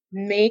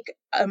make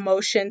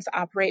emotions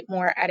operate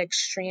more at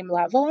extreme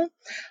level,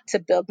 to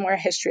build more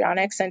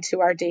histrionics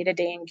into our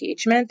day-to-day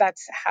engagement.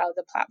 That's how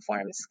the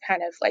platforms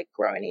kind of like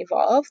grow and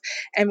evolve.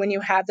 And when you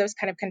have those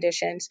kind of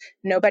conditions,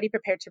 nobody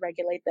prepared to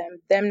regulate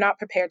them not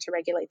prepared to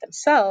regulate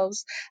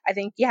themselves, I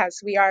think,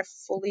 yes, we are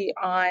fully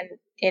on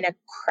in a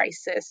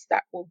crisis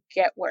that will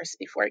get worse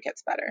before it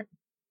gets better.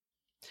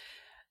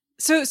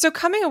 So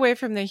coming away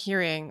from the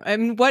hearing, I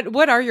mean,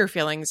 what are your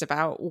feelings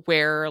about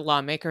where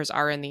lawmakers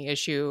are in the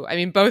issue? I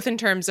mean, both in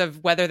terms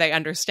of whether they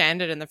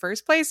understand it in the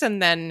first place, and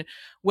then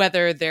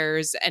whether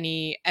there's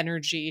any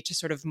energy to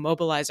sort of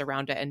mobilize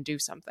around it and do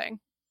something.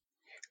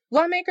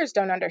 Lawmakers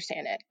don't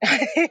understand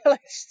it.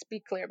 Let's just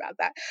be clear about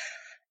that.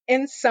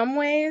 In some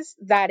ways,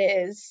 that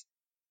is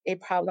a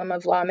problem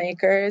of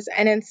lawmakers.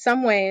 And in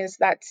some ways,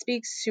 that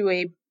speaks to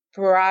a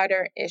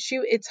broader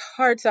issue. It's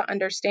hard to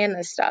understand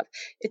this stuff.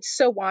 It's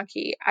so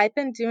wonky. I've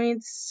been doing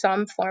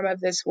some form of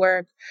this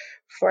work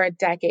for a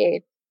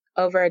decade,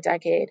 over a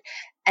decade.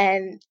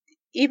 And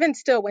even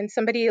still, when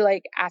somebody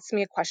like asks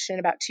me a question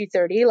about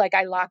 230, like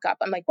I lock up.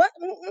 I'm like, what?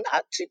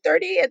 Not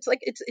 230? It's like,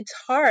 it's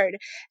hard.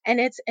 And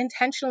it's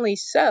intentionally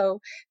so,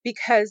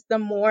 because the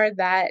more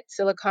that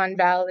Silicon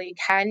Valley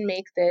can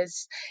make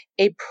this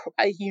a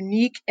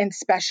unique and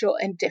special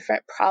and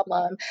different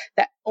problem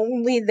that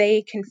only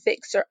they can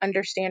fix or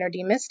understand or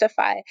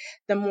demystify,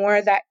 the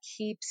more that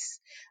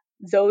keeps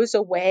those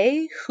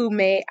away who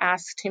may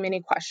ask too many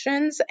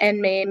questions and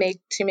may make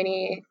too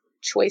many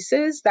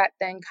choices that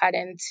then cut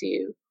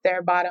into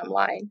their bottom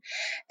line.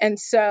 And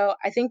so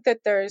I think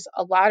that there's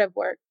a lot of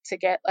work to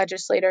get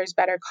legislators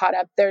better caught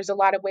up. There's a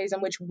lot of ways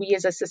in which we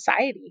as a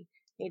society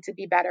need to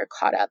be better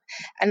caught up.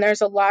 And there's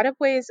a lot of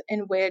ways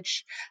in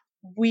which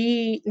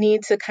we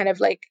need to kind of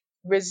like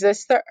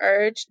resist the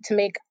urge to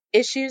make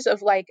issues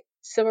of like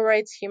civil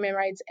rights, human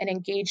rights, and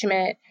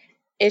engagement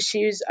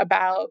issues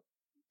about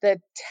the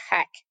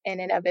tech in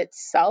and of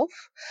itself,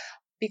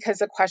 because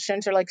the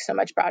questions are like so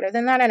much broader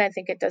than that. And I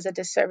think it does a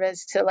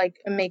disservice to like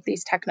make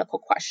these technical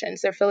questions.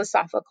 They're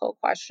philosophical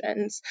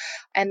questions,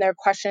 and they're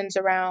questions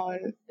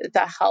around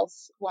the health,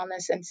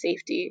 wellness, and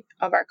safety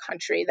of our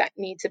country that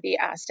need to be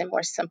asked in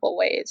more simple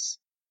ways.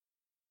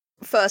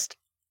 First,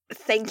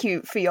 thank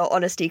you for your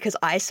honesty, because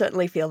I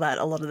certainly feel that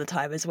a lot of the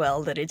time as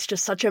well, that it's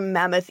just such a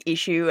mammoth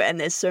issue and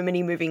there's so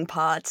many moving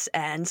parts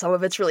and some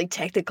of it's really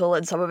technical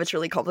and some of it's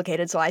really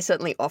complicated. So I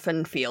certainly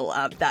often feel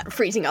that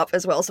freezing up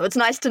as well. So it's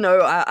nice to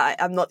know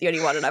I'm not the only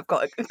one and I've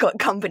got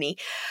company.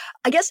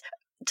 I guess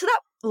to that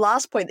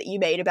last point that you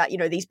made about,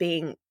 these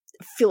being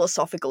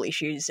philosophical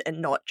issues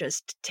and not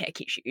just tech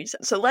issues.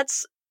 So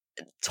let's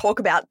talk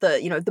about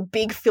the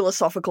big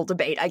philosophical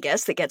debate, I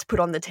guess, that gets put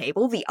on the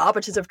table, the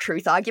arbiters of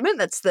truth argument.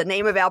 That's the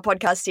name of our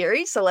podcast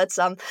series. So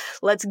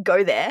let's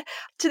go there.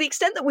 To the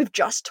extent that we've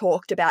just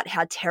talked about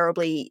how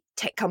terribly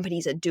tech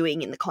companies are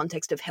doing in the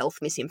context of health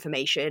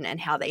misinformation and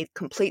how they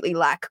completely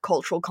lack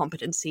cultural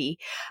competency,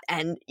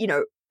 and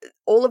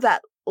all of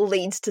that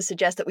leads to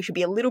suggest that we should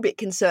be a little bit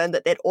concerned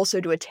that they'd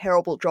also do a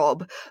terrible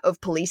job of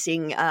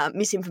policing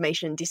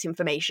misinformation and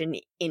disinformation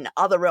in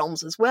other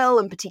realms as well,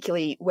 and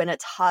particularly when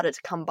it's harder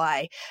to come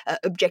by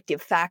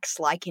objective facts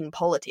like in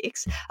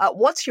politics.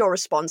 What's your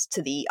response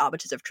to the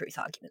arbiters of truth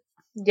argument?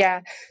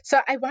 Yeah. So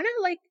I want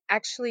to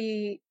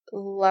actually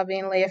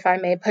lovingly, if I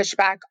may, push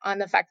back on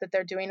the fact that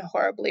they're doing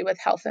horribly with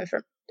health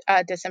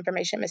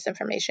disinformation,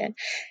 misinformation.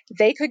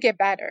 They could get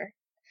better,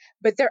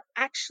 but they're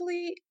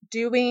actually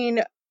doing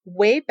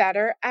way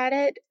better at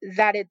it,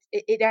 that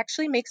it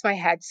actually makes my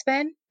head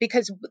spin,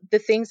 because the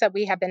things that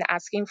we have been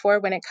asking for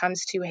when it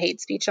comes to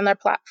hate speech on their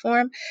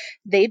platform,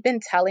 they've been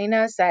telling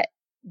us that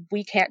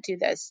we can't do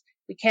this.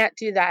 We can't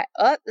do that.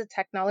 Oh, the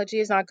technology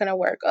is not going to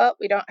work. Oh,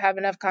 we don't have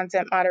enough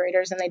content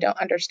moderators and they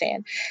don't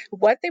understand.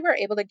 What they were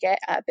able to get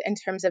up in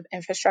terms of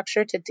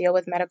infrastructure to deal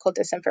with medical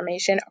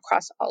disinformation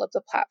across all of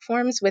the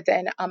platforms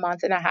within a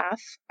month and a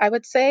half, I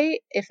would say,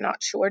 if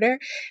not shorter,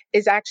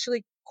 is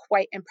actually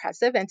quite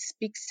impressive and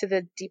speaks to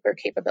the deeper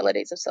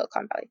capabilities of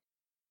Silicon Valley.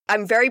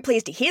 I'm very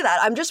pleased to hear that.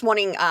 I'm just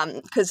wanting,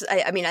 because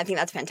I mean, I think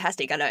that's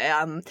fantastic, and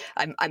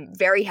I'm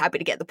very happy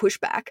to get the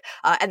pushback,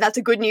 and that's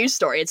a good news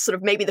story. It's sort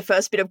of maybe the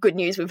first bit of good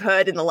news we've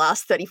heard in the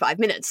last 35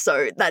 minutes,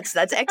 so that's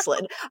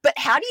excellent. But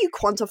how do you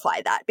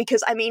quantify that?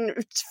 Because I mean,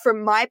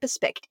 from my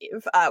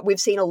perspective, we've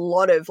seen a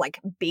lot of like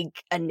big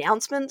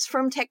announcements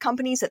from tech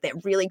companies that they're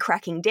really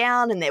cracking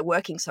down and they're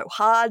working so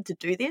hard to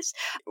do this.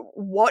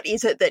 What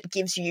is it that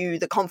gives you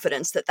the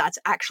confidence that that's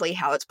actually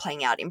how it's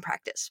playing out in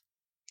practice?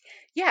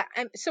 Yeah,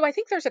 so I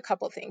think there's a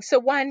couple things. So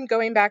one,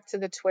 going back to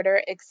the Twitter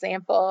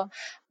example,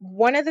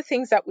 one of the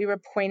things that we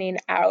were pointing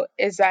out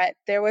is that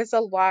there was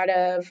a lot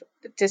of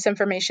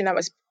disinformation that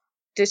was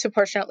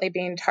disproportionately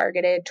being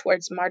targeted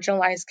towards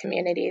marginalized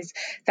communities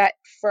that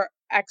for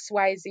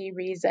XYZ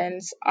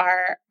reasons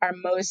are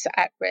most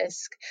at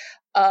risk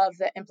of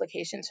the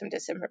implications from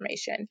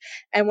disinformation.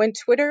 And when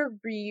Twitter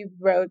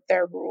rewrote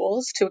their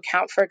rules to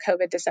account for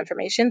COVID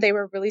disinformation, they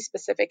were really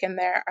specific in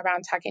there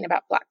around talking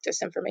about Black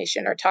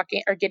disinformation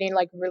or getting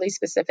like really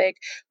specific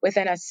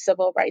within a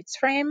civil rights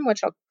frame,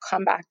 which I'll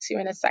come back to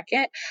in a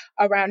second,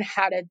 around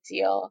how to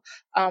deal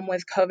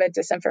with COVID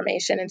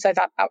disinformation. And so I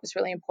thought that was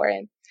really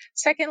important.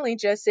 Secondly,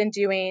 just in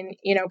doing,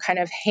 kind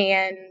of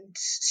hand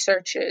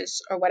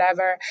searches or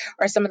whatever,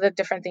 or some of the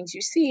different things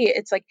you see,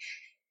 it's like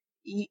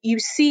you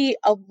see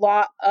a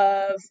lot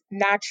of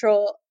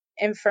natural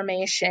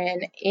information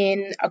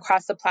in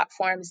across the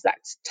platforms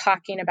that's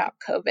talking about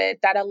COVID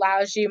that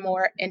allows you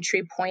more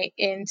entry point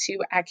into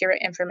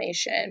accurate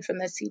information from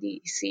the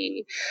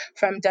CDC,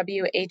 from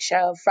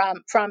WHO,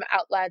 from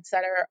outlets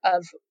that are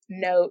of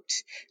note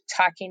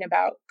talking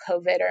about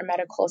COVID or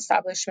medical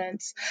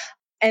establishments.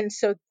 And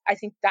so I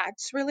think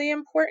that's really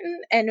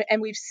important. And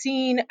we've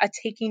seen a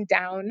taking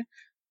down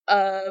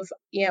of,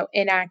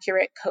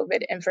 inaccurate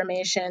COVID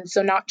information.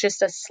 So not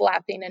just a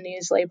slapping a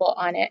news label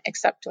on it,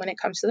 except when it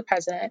comes to the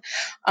president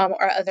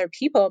or other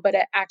people, but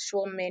an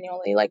actual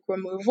manually like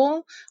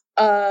removal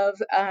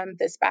of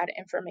this bad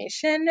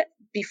information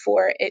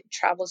before it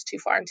travels too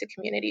far into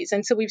communities.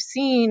 And so we've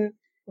seen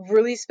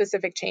really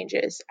specific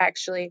changes,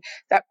 actually,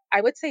 that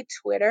I would say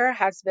Twitter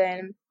has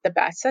been the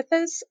best at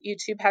this.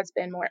 YouTube has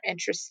been more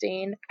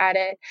interesting at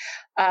it.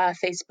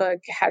 Facebook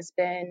has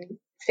been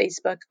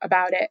Facebook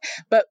about it.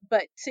 But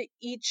to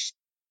each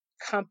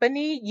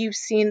company, you've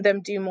seen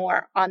them do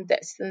more on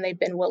this than they've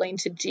been willing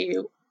to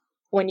do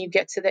when you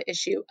get to the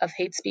issue of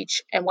hate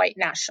speech and white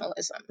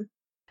nationalism.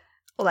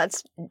 Well,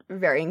 that's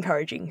very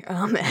encouraging.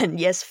 And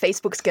yes,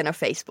 Facebook's gonna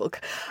Facebook.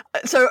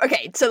 So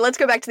let's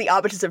go back to the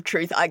arbiters of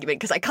truth argument,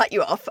 because I cut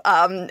you off.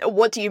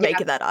 What do you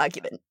make of that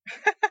argument?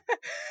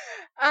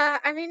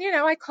 I mean,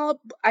 I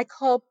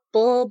call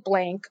bull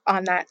blank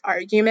on that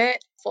argument,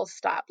 full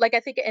stop. Like,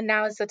 I think, and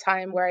now is the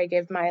time where I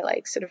give my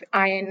like sort of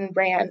Ayn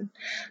Rand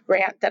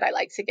rant that I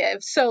like to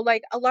give. So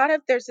like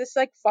there's this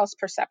like false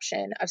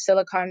perception of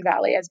Silicon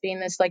Valley as being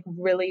this like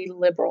really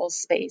liberal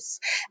space.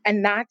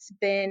 And that's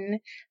been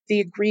the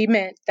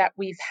agreement that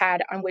we've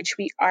had on which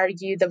we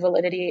argue the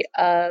validity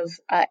of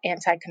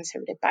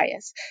anti-conservative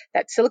bias,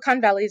 that Silicon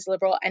Valley is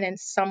liberal and in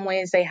some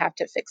ways they have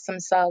to fix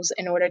themselves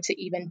in order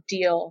to even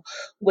deal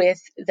with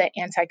the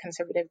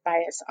anti-conservative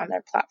bias on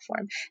their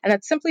platform. And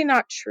that's simply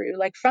not true.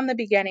 Like from the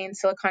beginning,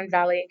 Silicon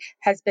Valley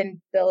has been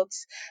built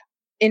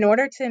in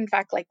order to, in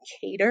fact, like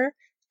cater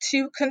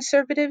to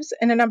conservatives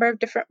in a number of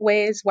different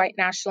ways. White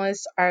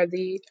nationalists are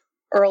the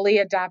early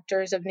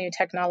adopters of new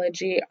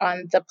technology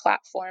on the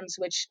platforms,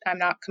 which I'm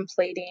not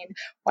conflating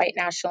white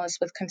nationalists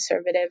with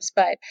conservatives,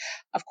 but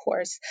of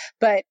course,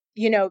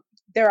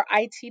 there are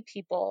IT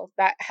people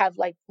that have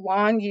like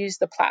long used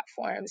the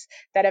platforms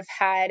that have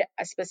had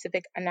a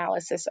specific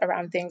analysis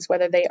around things,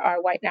 whether they are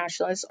white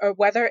nationalists or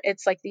whether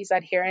it's like these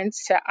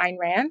adherents to Ayn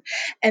Rand.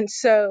 And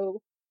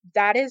so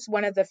that is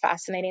one of the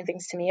fascinating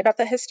things to me about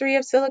the history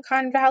of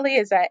Silicon Valley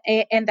is that,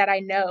 and that I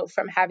know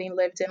from having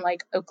lived in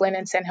like Oakland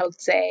and San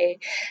Jose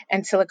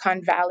and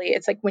Silicon Valley,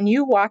 it's like when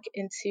you walk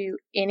into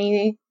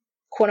any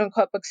quote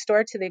unquote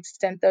bookstore, to the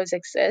extent those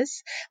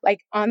exist, like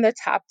on the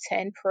top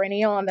 10,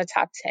 perennial on the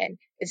top 10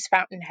 is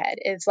Fountainhead.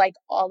 It's like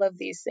all of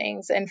these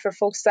things. And for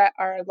folks that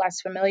are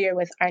less familiar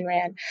with Ayn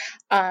Rand,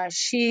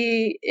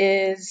 she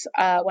is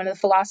one of the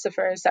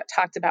philosophers that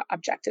talked about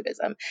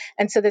objectivism.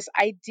 And so this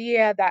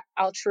idea that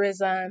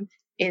altruism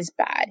is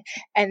bad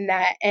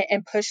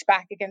and push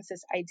back against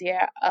this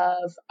idea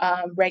of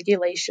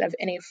regulation of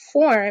any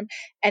form,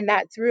 and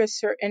that through a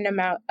certain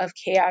amount of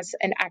chaos,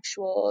 an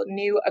actual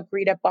new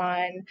agreed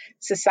upon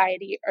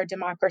society or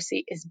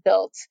democracy is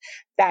built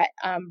that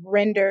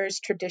renders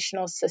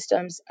traditional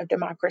systems of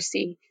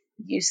democracy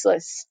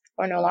useless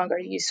or no longer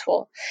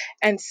useful.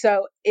 And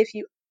so if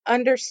you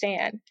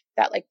understand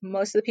that like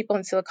most of the people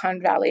in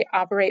Silicon Valley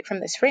operate from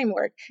this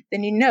framework,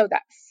 then you know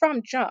that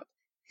from jump,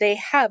 they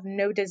have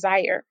no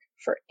desire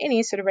for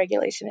any sort of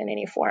regulation in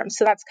any form.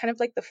 So that's kind of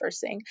like the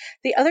first thing.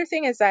 The other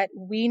thing is that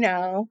we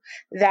know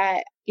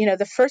that,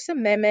 the First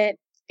Amendment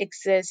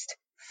exists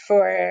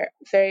for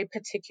very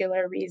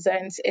particular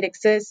reasons. It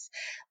exists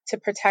to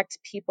protect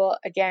people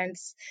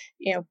against,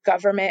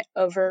 government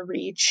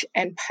overreach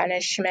and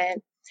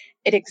punishment.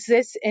 It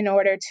exists in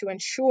order to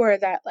ensure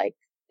that like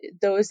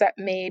those that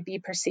may be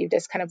perceived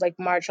as kind of like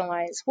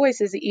marginalized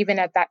voices. Even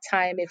at that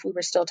time, if we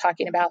were still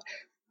talking about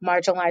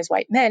marginalized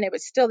white men, it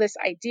was still this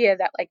idea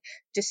that like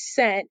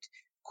dissent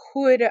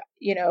could,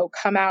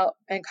 come out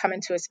and come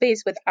into a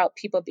space without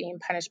people being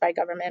punished by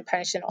government,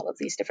 punished in all of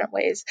these different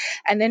ways.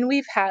 And then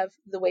we have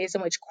the ways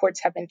in which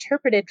courts have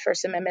interpreted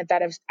First Amendment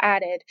that have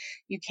added,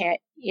 you can't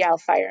yell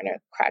fire in a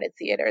crowded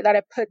theater, that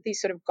have put these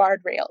sort of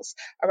guardrails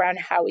around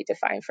how we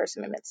define First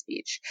Amendment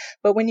speech.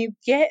 But when you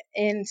get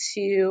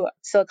into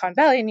Silicon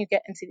Valley and you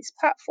get into these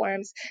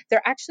platforms,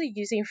 they're actually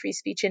using free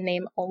speech in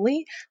name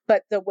only,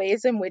 but the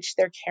ways in which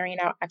they're carrying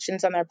out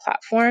actions on their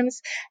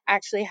platforms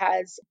actually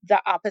has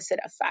the opposite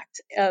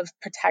effect of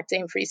protecting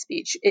free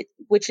speech,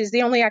 which is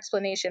the only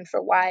explanation for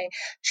why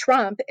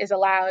Trump is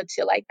allowed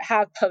to like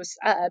have posts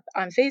up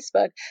on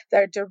Facebook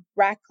that are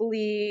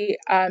directly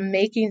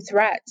making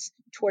threats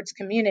towards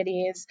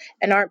communities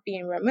and aren't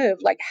being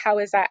removed. Like, how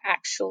is that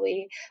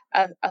actually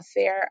a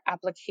fair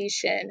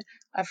application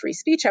of free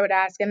speech, I would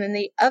ask? And then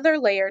the other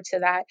layer to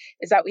that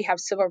is that we have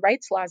civil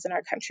rights laws in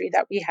our country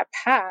that we have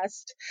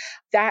passed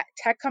that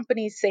tech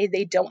companies say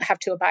they don't have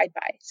to abide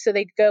by. So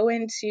they go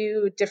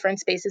into different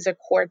spaces of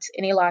courts,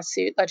 any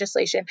lawsuit,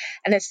 legislation,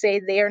 and they say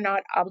they are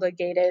not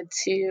obligated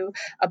to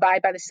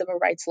abide by the civil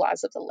rights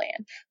laws of the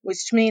land,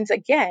 which means,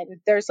 again,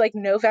 there's like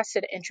no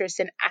vested interest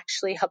in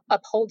actually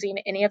upholding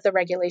any of the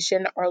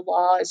regulation or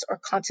laws or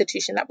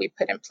constitution that we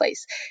put in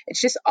place.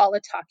 It's just all a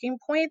talking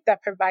point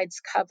that provides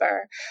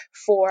cover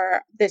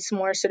for this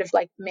more sort of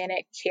like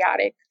manic,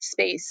 chaotic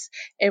space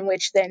in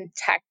which then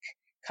tech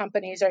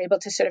companies are able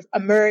to sort of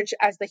emerge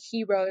as the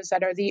heroes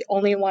that are the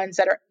only ones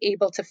that are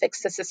able to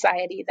fix the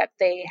society that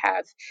they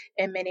have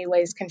in many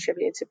ways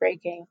contributed to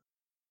breaking.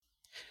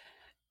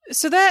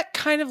 So that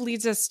kind of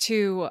leads us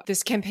to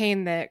this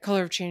campaign that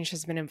Color of Change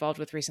has been involved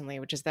with recently,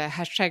 which is the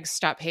hashtag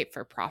Stop Hate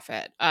for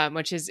Profit,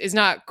 which is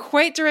not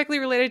quite directly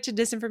related to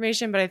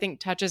disinformation, but I think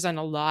touches on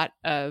a lot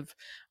of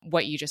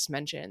what you just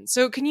mentioned.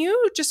 So can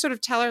you just sort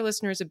of tell our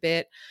listeners a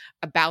bit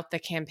about the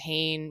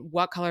campaign,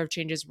 what Color of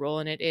Change's role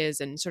in it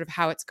is, and sort of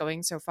how it's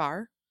going so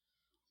far?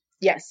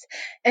 Yes.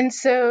 And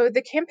so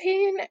the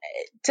campaign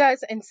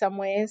does in some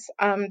ways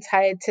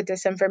tied to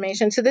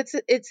disinformation. So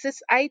it's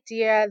this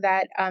idea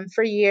that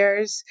for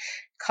years,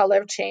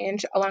 Color of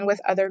Change, along with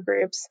other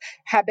groups,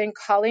 have been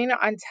calling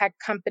on tech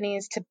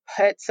companies to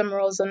put some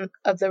rules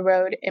of the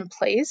road in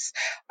place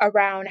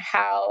around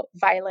how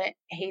violent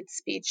hate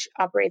speech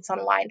operates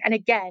online. And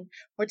again,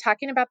 we're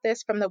talking about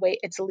this from the way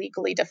it's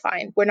legally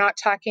defined. We're not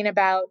talking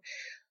about,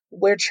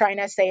 we're trying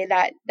to say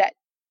that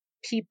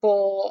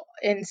people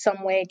in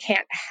some way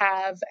can't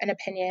have an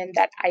opinion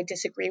that I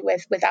disagree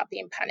with without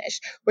being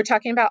punished. We're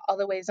talking about all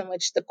the ways in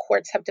which the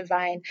courts have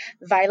defined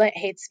violent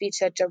hate speech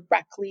that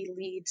directly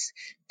leads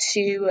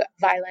to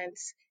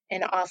violence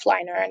in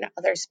offline or in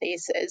other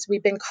spaces.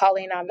 We've been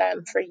calling on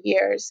them for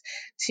years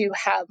to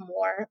have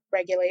more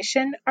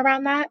regulation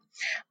around that.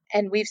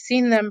 And we've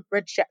seen them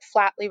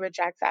flatly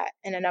reject that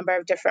in a number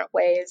of different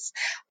ways.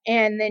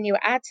 And then you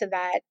add to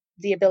that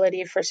the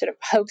ability for sort of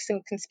hoax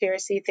and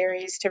conspiracy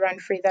theories to run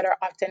free that are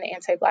often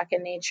anti-Black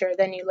in nature.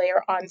 Then you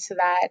layer onto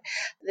that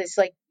this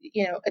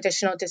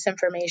additional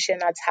disinformation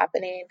that's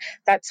happening,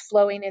 that's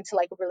flowing into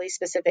like really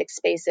specific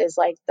spaces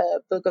like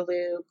the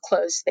Boogaloo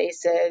closed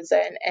spaces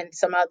and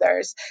some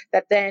others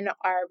that then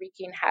are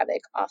wreaking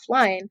havoc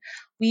offline.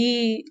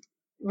 We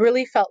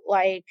really felt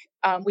like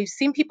we've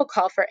seen people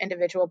call for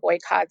individual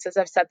boycotts. As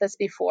I've said this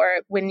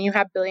before, when you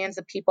have billions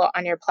of people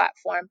on your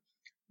platform,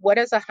 what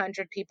does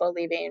 100 people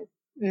leaving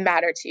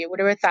matter to you? What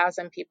do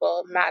 1,000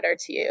 people matter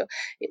to you?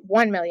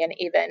 1 million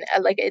even.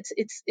 Like it's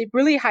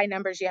really high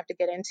numbers you have to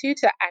get into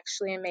to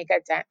actually make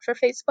a dent for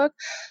Facebook.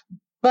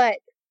 But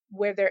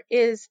where there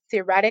is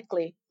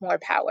theoretically more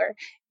power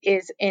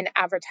is in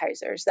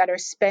advertisers that are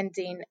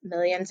spending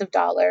millions of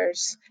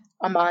dollars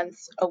a month,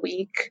 a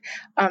week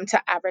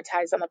to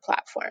advertise on the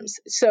platforms.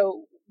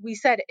 So we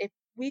said if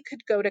we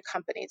could go to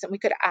companies and we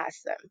could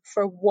ask them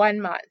for 1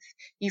 month,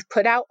 you've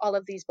put out all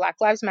of these Black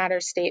Lives Matter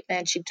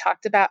statements, you've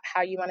talked about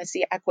how you want to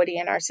see equity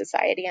in our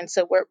society. And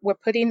so we're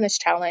putting this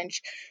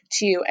challenge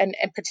to you and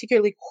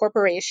particularly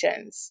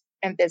corporations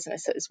and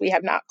businesses. We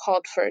have not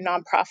called for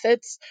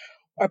nonprofits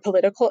or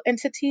political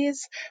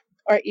entities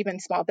or even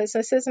small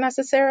businesses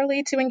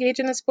necessarily to engage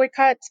in this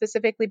boycott,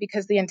 specifically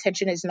because the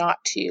intention is not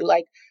to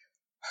like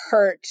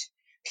hurt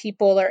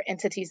people or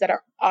entities that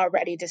are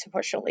already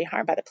disproportionately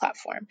harmed by the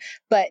platform.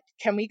 But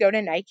can we go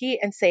to Nike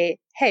and say,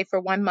 hey,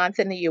 for 1 month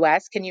in the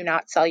US, can you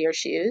not sell your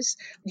shoes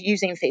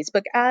using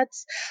Facebook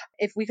ads?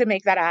 If we could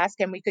make that ask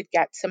and we could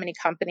get so many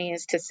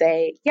companies to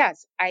say,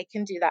 yes, I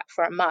can do that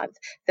for a month,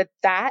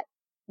 that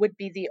would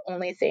be the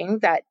only thing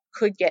that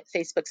could get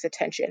Facebook's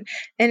attention.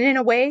 And in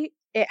a way,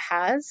 it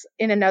has.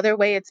 In another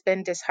way, it's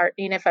been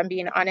disheartening, if I'm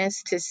being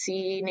honest, to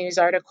see news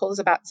articles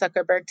about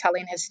Zuckerberg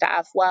telling his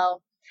staff,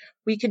 well,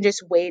 we can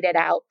just wait it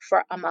out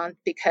for a month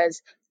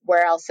because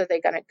where else are they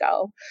going to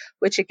go?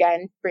 Which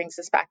again brings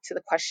us back to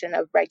the question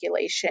of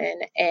regulation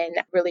and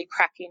really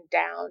cracking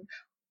down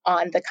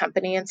on the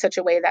company in such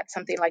a way that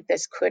something like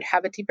this could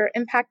have a deeper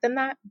impact than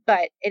that.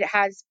 But it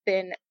has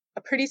been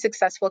a pretty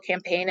successful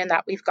campaign in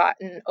that we've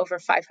gotten over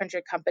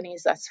 500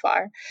 companies thus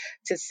far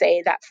to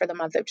say that for the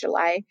month of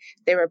July,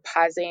 they were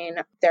pausing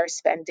their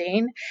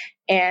spending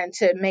and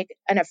to make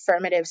an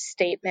affirmative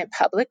statement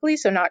publicly.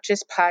 So not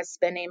just pause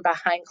spending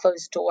behind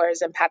closed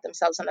doors and pat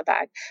themselves on the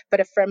back, but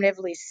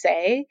affirmatively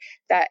say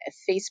that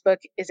Facebook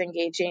is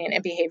engaging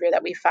in behavior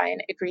that we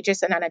find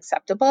egregious and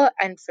unacceptable.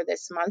 And for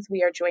this month,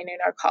 we are joining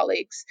our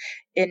colleagues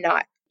in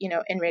not,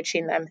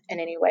 enriching them in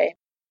any way.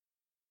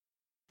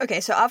 Okay,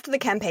 so after the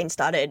campaign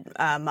started,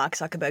 Mark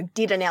Zuckerberg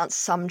did announce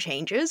some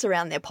changes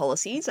around their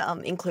policies,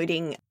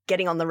 including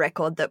getting on the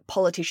record that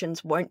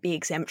politicians won't be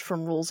exempt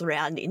from rules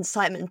around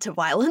incitement to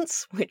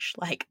violence, which,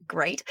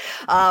 great,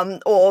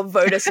 or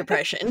voter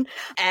suppression,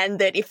 and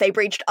that if they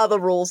breached other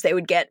rules, they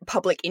would get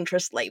public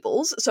interest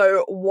labels.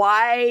 So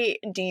why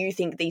do you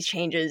think these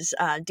changes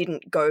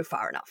didn't go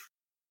far enough?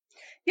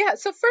 Yeah,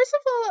 so first of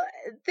all,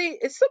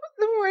 some of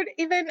them weren't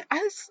even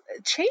as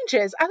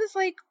changes. I was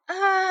like,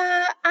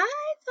 I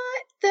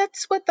thought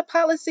that's what the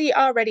policy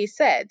already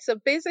said. So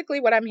basically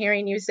what I'm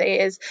hearing you say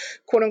is,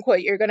 quote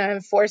unquote, you're going to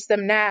enforce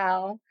them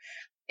now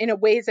in a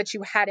ways that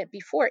you hadn't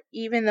before,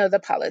 even though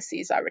the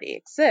policies already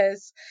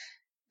exist.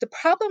 The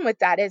problem with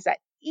that is that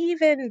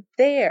even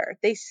there,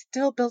 they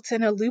still built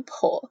in a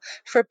loophole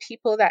for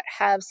people that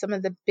have some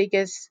of the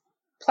biggest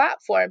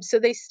platforms. So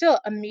they still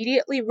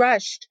immediately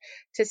rushed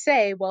to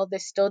say, well,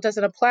 this still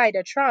doesn't apply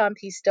to Trump.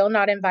 He's still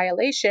not in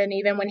violation,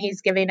 even when he's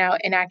giving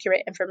out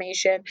inaccurate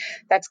information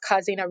that's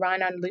causing a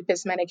run on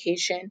lupus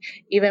medication,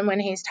 even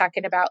when he's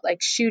talking about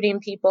shooting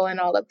people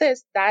and all of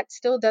this, that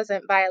still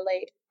doesn't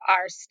violate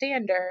our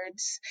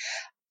standards,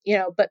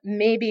 but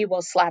maybe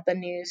we'll slap a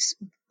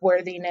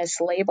newsworthiness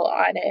label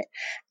on it.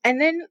 And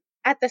then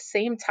at the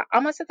same time,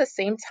 almost at the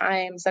same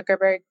time,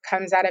 Zuckerberg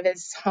comes out of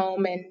his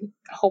home in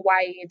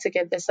Hawaii to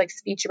give this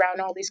speech around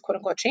all these quote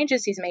unquote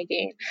changes he's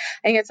making.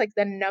 I think it's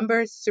the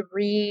number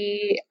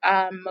 3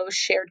 most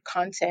shared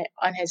content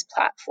on his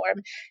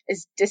platform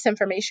is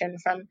disinformation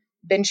from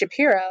Ben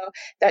Shapiro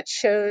that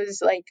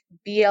shows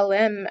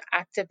BLM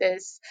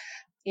activists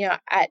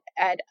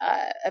at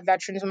a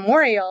veterans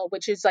memorial,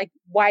 which is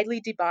widely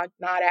debunked,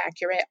 not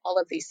accurate, all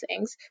of these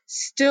things,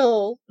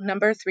 still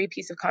number 3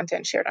 piece of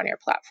content shared on your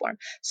platform.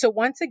 So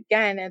once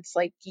again, it's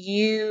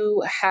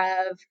you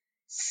have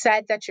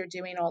said that you're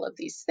doing all of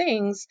these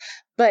things,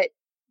 but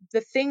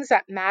the things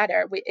that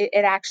matter,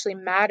 it actually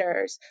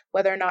matters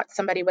whether or not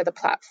somebody with a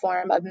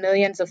platform of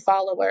millions of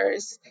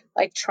followers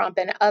like Trump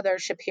and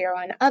others, Shapiro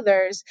and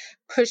others,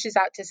 pushes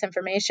out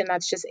disinformation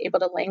that's just able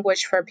to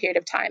languish for a period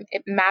of time.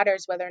 It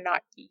matters whether or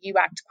not you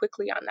act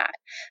quickly on that.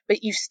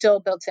 But you still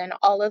built in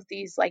all of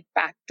these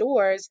back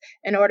doors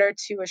in order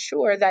to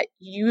assure that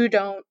you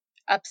don't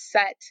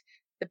upset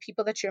the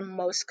people that you're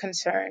most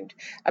concerned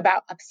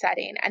about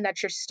upsetting, and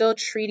that you're still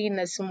treating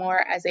this more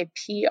as a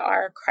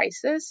PR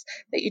crisis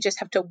that you just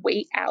have to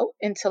wait out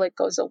until it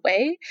goes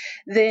away,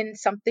 than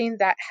something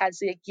that has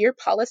your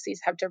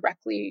policies have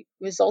directly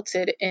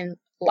resulted in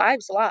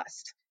lives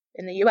lost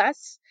in the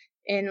US,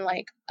 in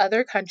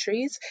other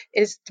countries,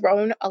 is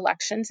thrown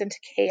elections into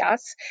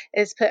chaos,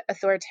 is put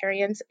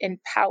authoritarians in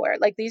power.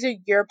 These are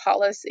your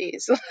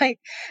policies,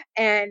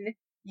 and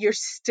you're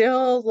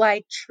still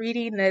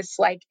treating this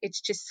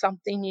it's just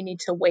something you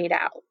need to wait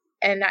out.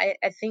 And I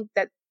think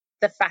that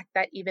the fact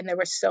that even there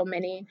were so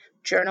many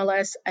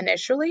journalists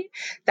initially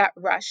that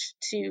rushed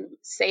to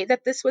say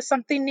that this was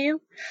something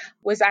new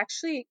was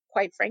actually,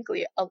 quite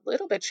frankly, a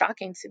little bit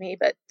shocking to me.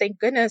 But thank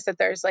goodness that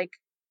there's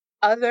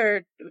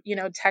other,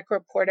 tech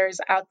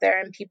reporters out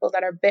there and people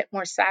that are a bit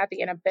more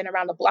savvy and have been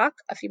around the block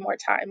a few more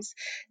times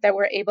that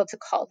were able to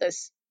call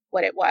this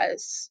what it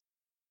was.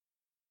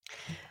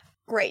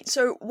 Great.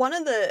 So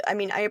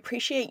I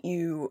appreciate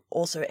you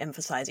also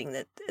emphasizing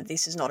that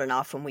this is not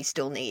enough and we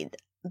still need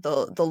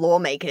the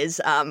lawmakers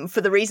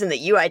for the reason that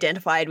you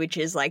identified, which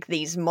is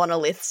these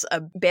monoliths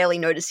are barely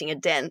noticing a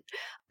dent.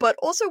 But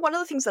also one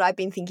of the things that I've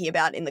been thinking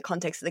about in the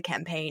context of the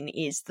campaign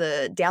is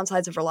the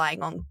downsides of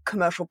relying on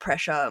commercial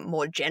pressure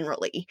more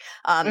generally,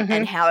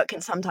 and how it can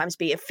sometimes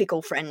be a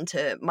fickle friend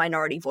to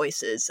minority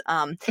voices.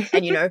 And,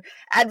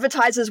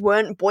 advertisers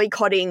weren't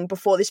boycotting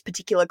before this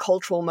particular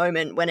cultural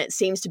moment when it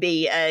seems to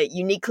be a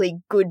uniquely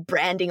good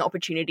branding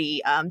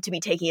opportunity to be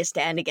taking a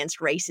stand against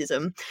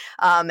racism.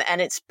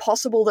 And it's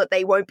possible that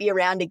they won't be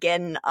around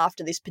again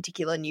after this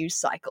particular news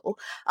cycle.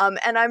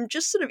 And I'm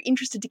just sort of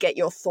interested to get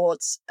your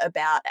thoughts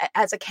about,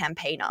 as a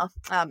campaigner,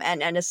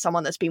 and as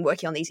someone that's been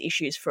working on these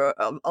issues for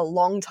a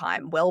long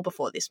time, well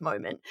before this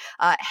moment,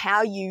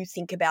 how you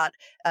think about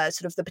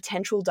sort of the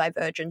potential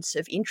divergence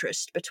of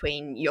interest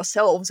between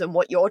yourselves and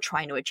what you're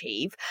trying to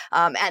achieve,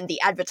 and the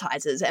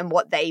advertisers and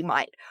what they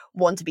might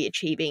want to be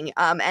achieving,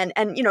 and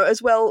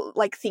as well,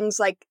 things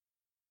like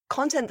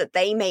content that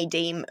they may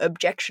deem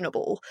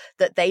objectionable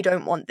that they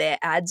don't want their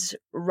ads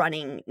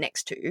running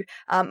next to,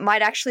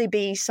 might actually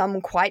be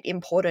some quite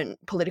important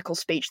political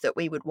speech that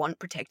we would want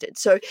protected.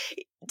 So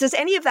does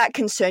any of that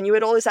concern you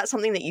at all? Is that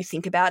something that you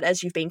think about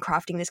as you've been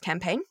crafting this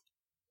campaign?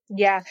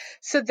 Yeah.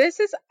 So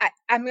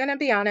I'm going to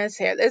be honest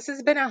here. This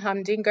has been a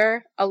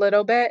humdinger a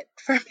little bit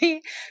for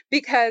me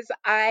because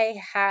I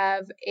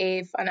have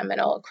a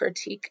fundamental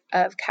critique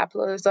of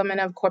capitalism and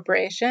of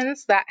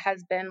corporations that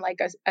has been like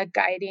a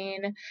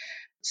guiding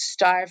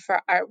star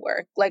for our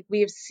work. Like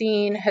we've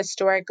seen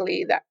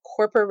historically that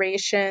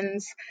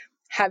corporations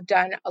have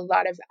done a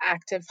lot of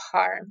active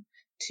harm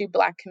to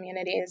Black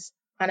communities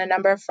on a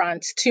number of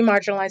fronts, to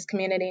marginalized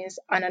communities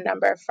on a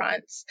number of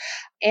fronts.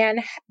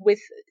 And with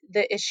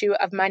the issue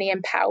of money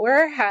and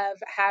power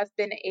have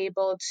been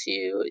able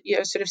to,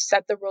 sort of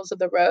set the rules of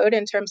the road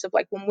in terms of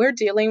like when we're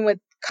dealing with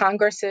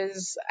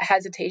Congress's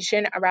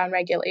hesitation around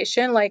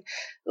regulation, like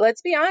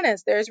let's be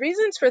honest, there's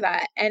reasons for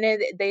that.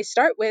 And they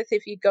start with,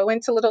 if you go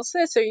into Little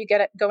Sis or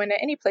go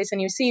into any place and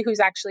you see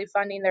who's actually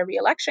funding their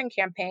reelection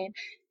campaign,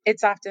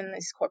 it's often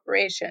these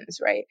corporations,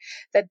 right?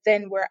 That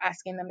then we're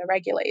asking them to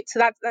regulate. So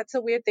that's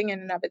a weird thing in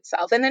and of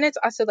itself. And then it's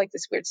also like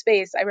this weird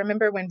space. I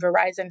remember when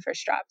Verizon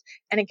first dropped.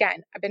 And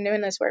again, I've been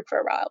doing this work for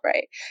a while,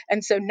 right?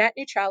 And so net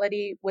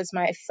neutrality was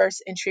my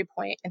first entry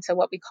point into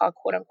what we call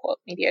quote unquote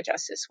media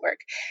justice work.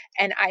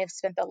 And I have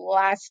spent the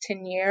last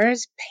 10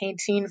 years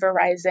painting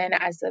Verizon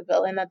as the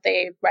villain that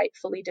they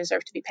rightfully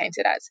deserve to be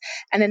painted as.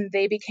 And then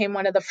they became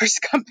one of the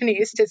first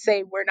companies to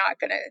say, we're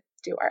not going to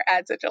do our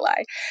ads in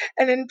July.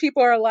 And then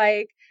people are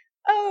like,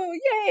 oh,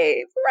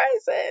 yay,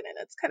 Verizon. And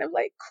it's kind of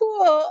like,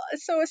 cool.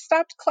 So a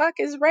stopped clock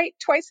is right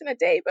twice in a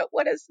day, but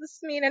what does this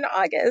mean in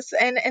August?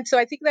 And so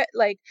I think that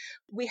like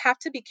we have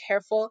to be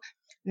careful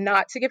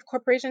not to give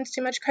corporations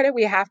too much credit.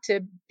 We have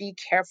to be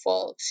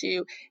careful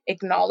to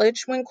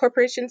acknowledge when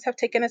corporations have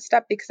taken a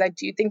step, because I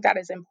do think that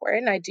is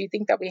important. I do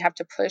think that we have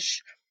to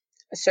push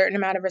a certain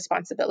amount of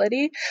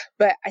responsibility,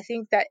 but I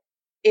think that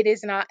it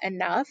is not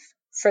enough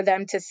for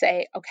them to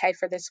say, okay,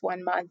 for this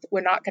 1 month,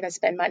 we're not going to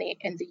spend money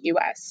in the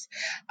US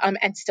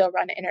and still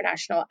run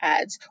international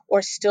ads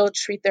or still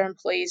treat their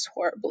employees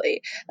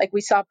horribly. Like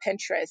we saw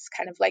Pinterest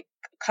kind of like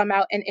come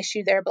out and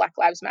issue their Black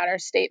Lives Matter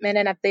statement.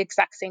 And at the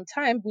exact same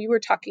time, we were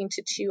talking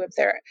to 2 of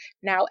their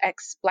now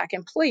ex-Black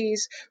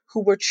employees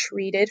who were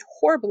treated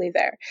horribly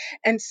there.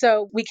 And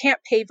so we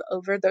can't pave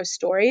over those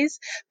stories,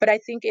 but I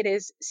think it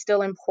is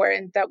still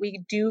important that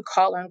we do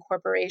call on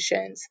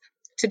corporations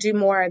to do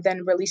more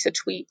than release a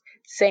tweet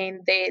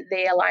saying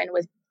they align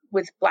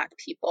with Black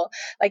people.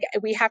 Like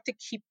we have to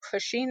keep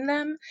pushing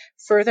them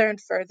further and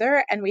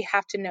further. And we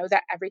have to know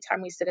that every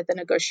time we sit at the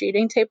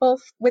negotiating table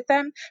with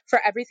them,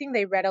 for everything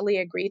they readily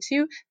agree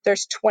to,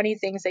 there's 20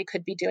 things they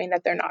could be doing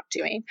that they're not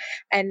doing.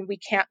 And we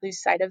can't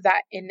lose sight of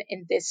that in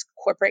this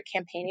corporate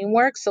campaigning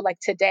work. So like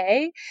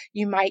today,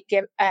 you might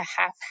give a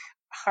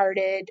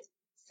half-hearted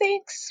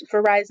thanks,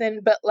 Verizon,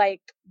 but like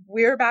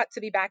we're about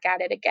to be back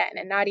at it again,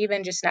 and not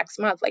even just next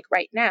month. Like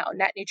right now,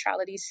 net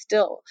neutrality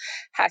still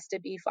has to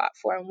be fought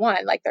for and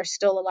won. Like there's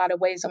still a lot of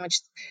ways in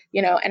which,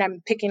 and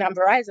I'm picking on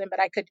Verizon, but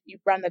I could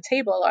run the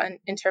table on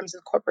in terms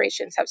of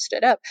corporations have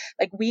stood up.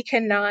 Like we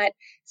cannot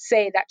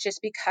say that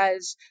just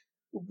because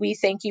we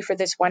thank you for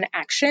this one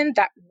action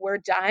that we're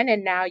done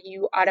and now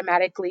you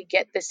automatically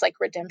get this like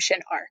redemption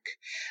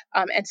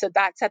arc. And so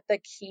that's at the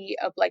key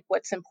of like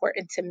what's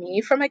important to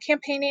me from a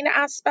campaigning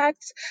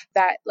aspect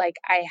that like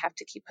I have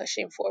to keep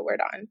pushing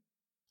forward on.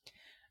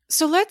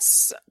 So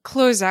let's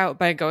close out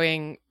by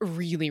going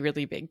really,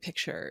 really big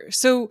picture.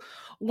 So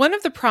one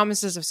of the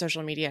promises of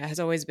social media has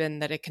always been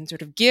that it can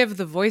sort of give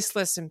the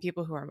voiceless and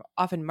people who are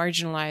often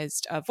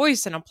marginalized a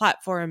voice and a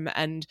platform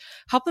and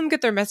help them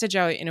get their message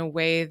out in a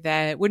way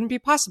that wouldn't be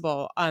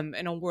possible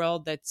in a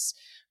world that's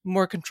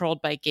more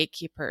controlled by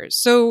gatekeepers.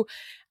 So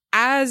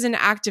as an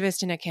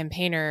activist and a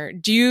campaigner,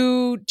 do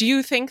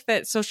you think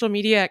that social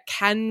media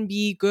can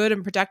be good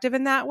and productive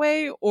in that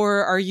way?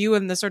 Or are you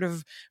in the sort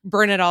of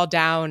burn it all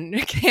down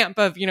camp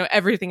of,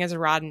 everything is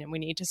rotten and we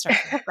need to start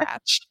from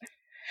scratch?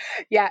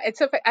 Yeah, it's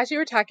so as you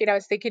were talking, I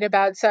was thinking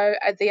about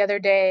the other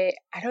day.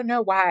 I don't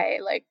know why.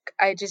 Like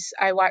I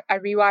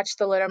rewatched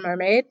The Little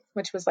Mermaid,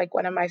 which was like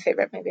one of my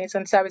favorite movies,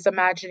 and so I was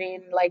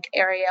imagining like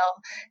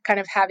Ariel kind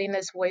of having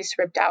this voice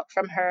ripped out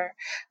from her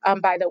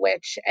by the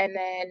witch, and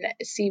then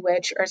Sea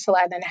Witch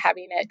Ursula, and then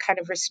having it kind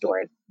of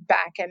restored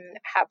back and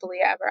happily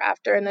ever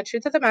after. And the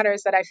truth of the matter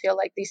is that I feel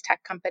like these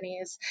tech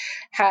companies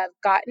have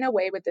gotten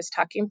away with this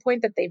talking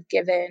point that they've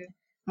given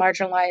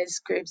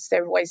marginalized groups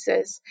their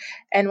voices.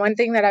 And one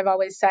thing that I've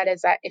always said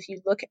is that if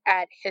you look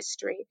at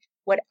history,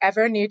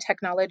 whatever new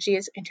technology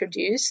is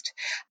introduced,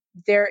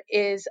 there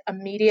is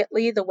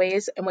immediately the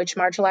ways in which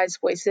marginalized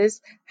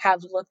voices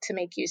have looked to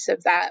make use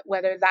of that,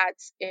 whether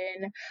that's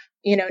in,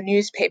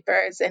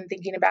 newspapers, and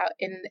thinking about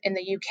in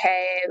the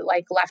UK,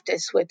 like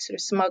leftists would sort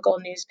of smuggle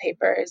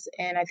newspapers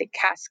and I think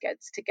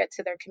caskets to get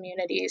to their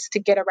communities, to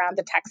get around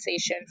the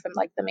taxation from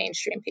like the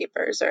mainstream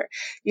papers. Or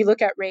you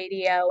look at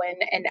radio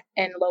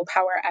and low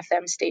power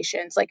FM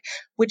stations, like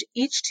which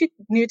each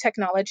new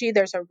technology,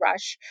 there's a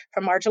rush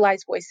for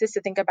marginalized voices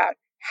to think about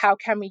how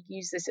can we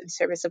use this in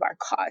service of our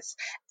cause.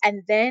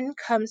 And then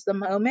comes the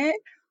moment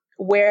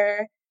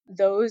where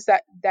those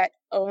that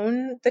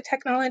own the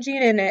technology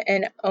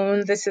and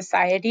own the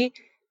society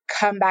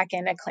come back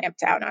in and clamp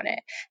down on it.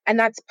 And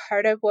that's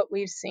part of what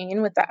we've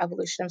seen with the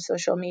evolution of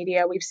social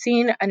media. We've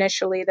seen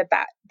initially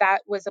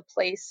that was a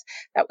place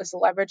that was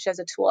leveraged as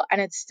a tool,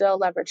 and it's still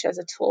leveraged as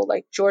a tool.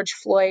 Like George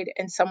Floyd,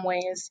 in some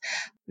ways,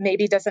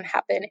 maybe doesn't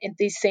happen in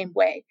the same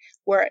way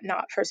were it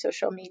not for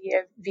social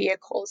media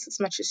vehicles, as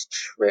much as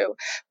true.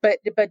 But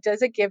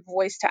does it give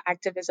voice to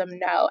activism?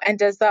 No. And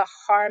does the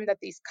harm that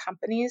these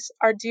companies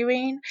are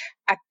doing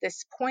at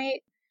this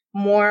point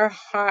more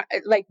harm,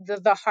 like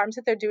the harms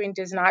that they're doing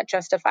does not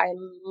justify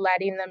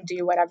letting them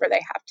do whatever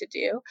they have to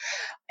do.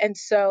 And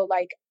so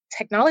like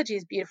technology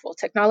is beautiful.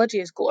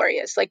 Technology is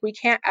glorious. Like we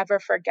can't ever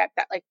forget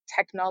that like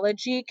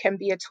technology can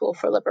be a tool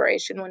for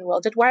liberation when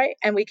wielded right.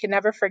 And we can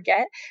never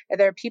forget that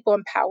there are people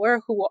in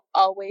power who will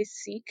always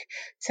seek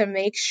to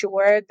make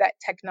sure that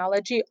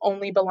technology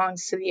only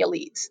belongs to the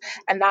elites.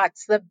 And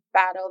that's the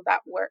battle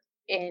that we're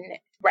in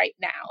right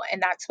now.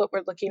 And that's what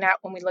we're looking at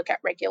when we look at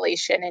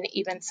regulation and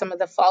even some of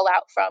the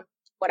fallout from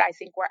what I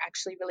think were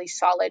actually really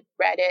solid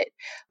Reddit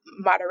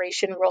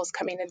moderation rules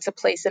coming into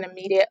place and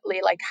immediately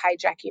like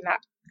hijacking that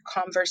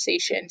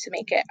conversation to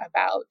make it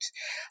about,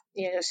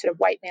 sort of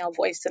white male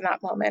voice in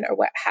that moment or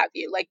what have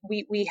you. Like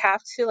we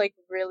have to like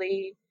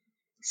really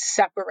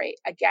separate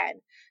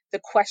again the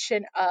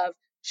question of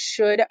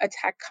should a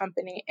tech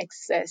company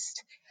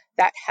exist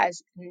that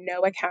has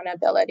no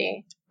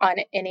accountability on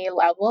any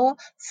level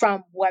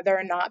from whether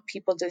or not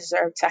people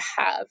deserve to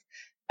have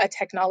a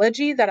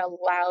technology that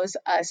allows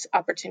us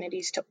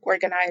opportunities to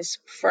organize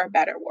for a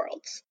better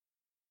world.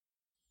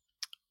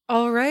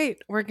 All right,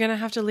 we're going to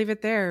have to leave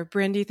it there.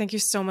 Brandi, thank you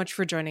so much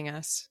for joining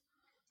us.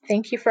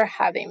 Thank you for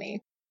having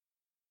me.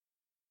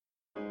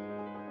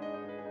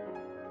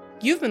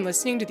 You've been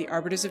listening to The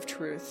Arbiters of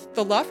Truth,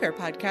 the Lawfare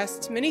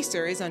Podcast's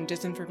mini-series on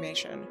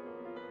disinformation.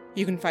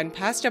 You can find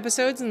past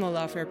episodes in the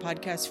Lawfare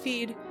Podcast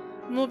feed,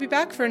 and we'll be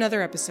back for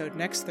another episode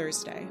next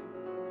Thursday.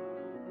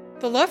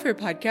 The Lawfare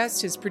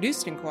Podcast is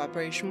produced in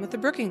cooperation with the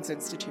Brookings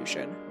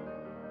Institution.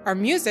 Our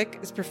music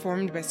is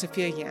performed by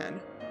Sophia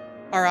Yan.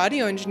 Our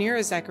audio engineer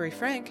is Zachary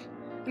Frank,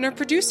 and our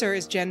producer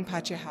is Jen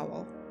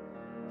Pacha-Howell.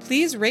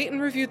 Please rate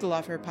and review the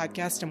Lawfare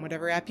Podcast on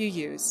whatever app you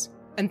use,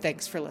 and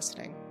thanks for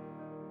listening.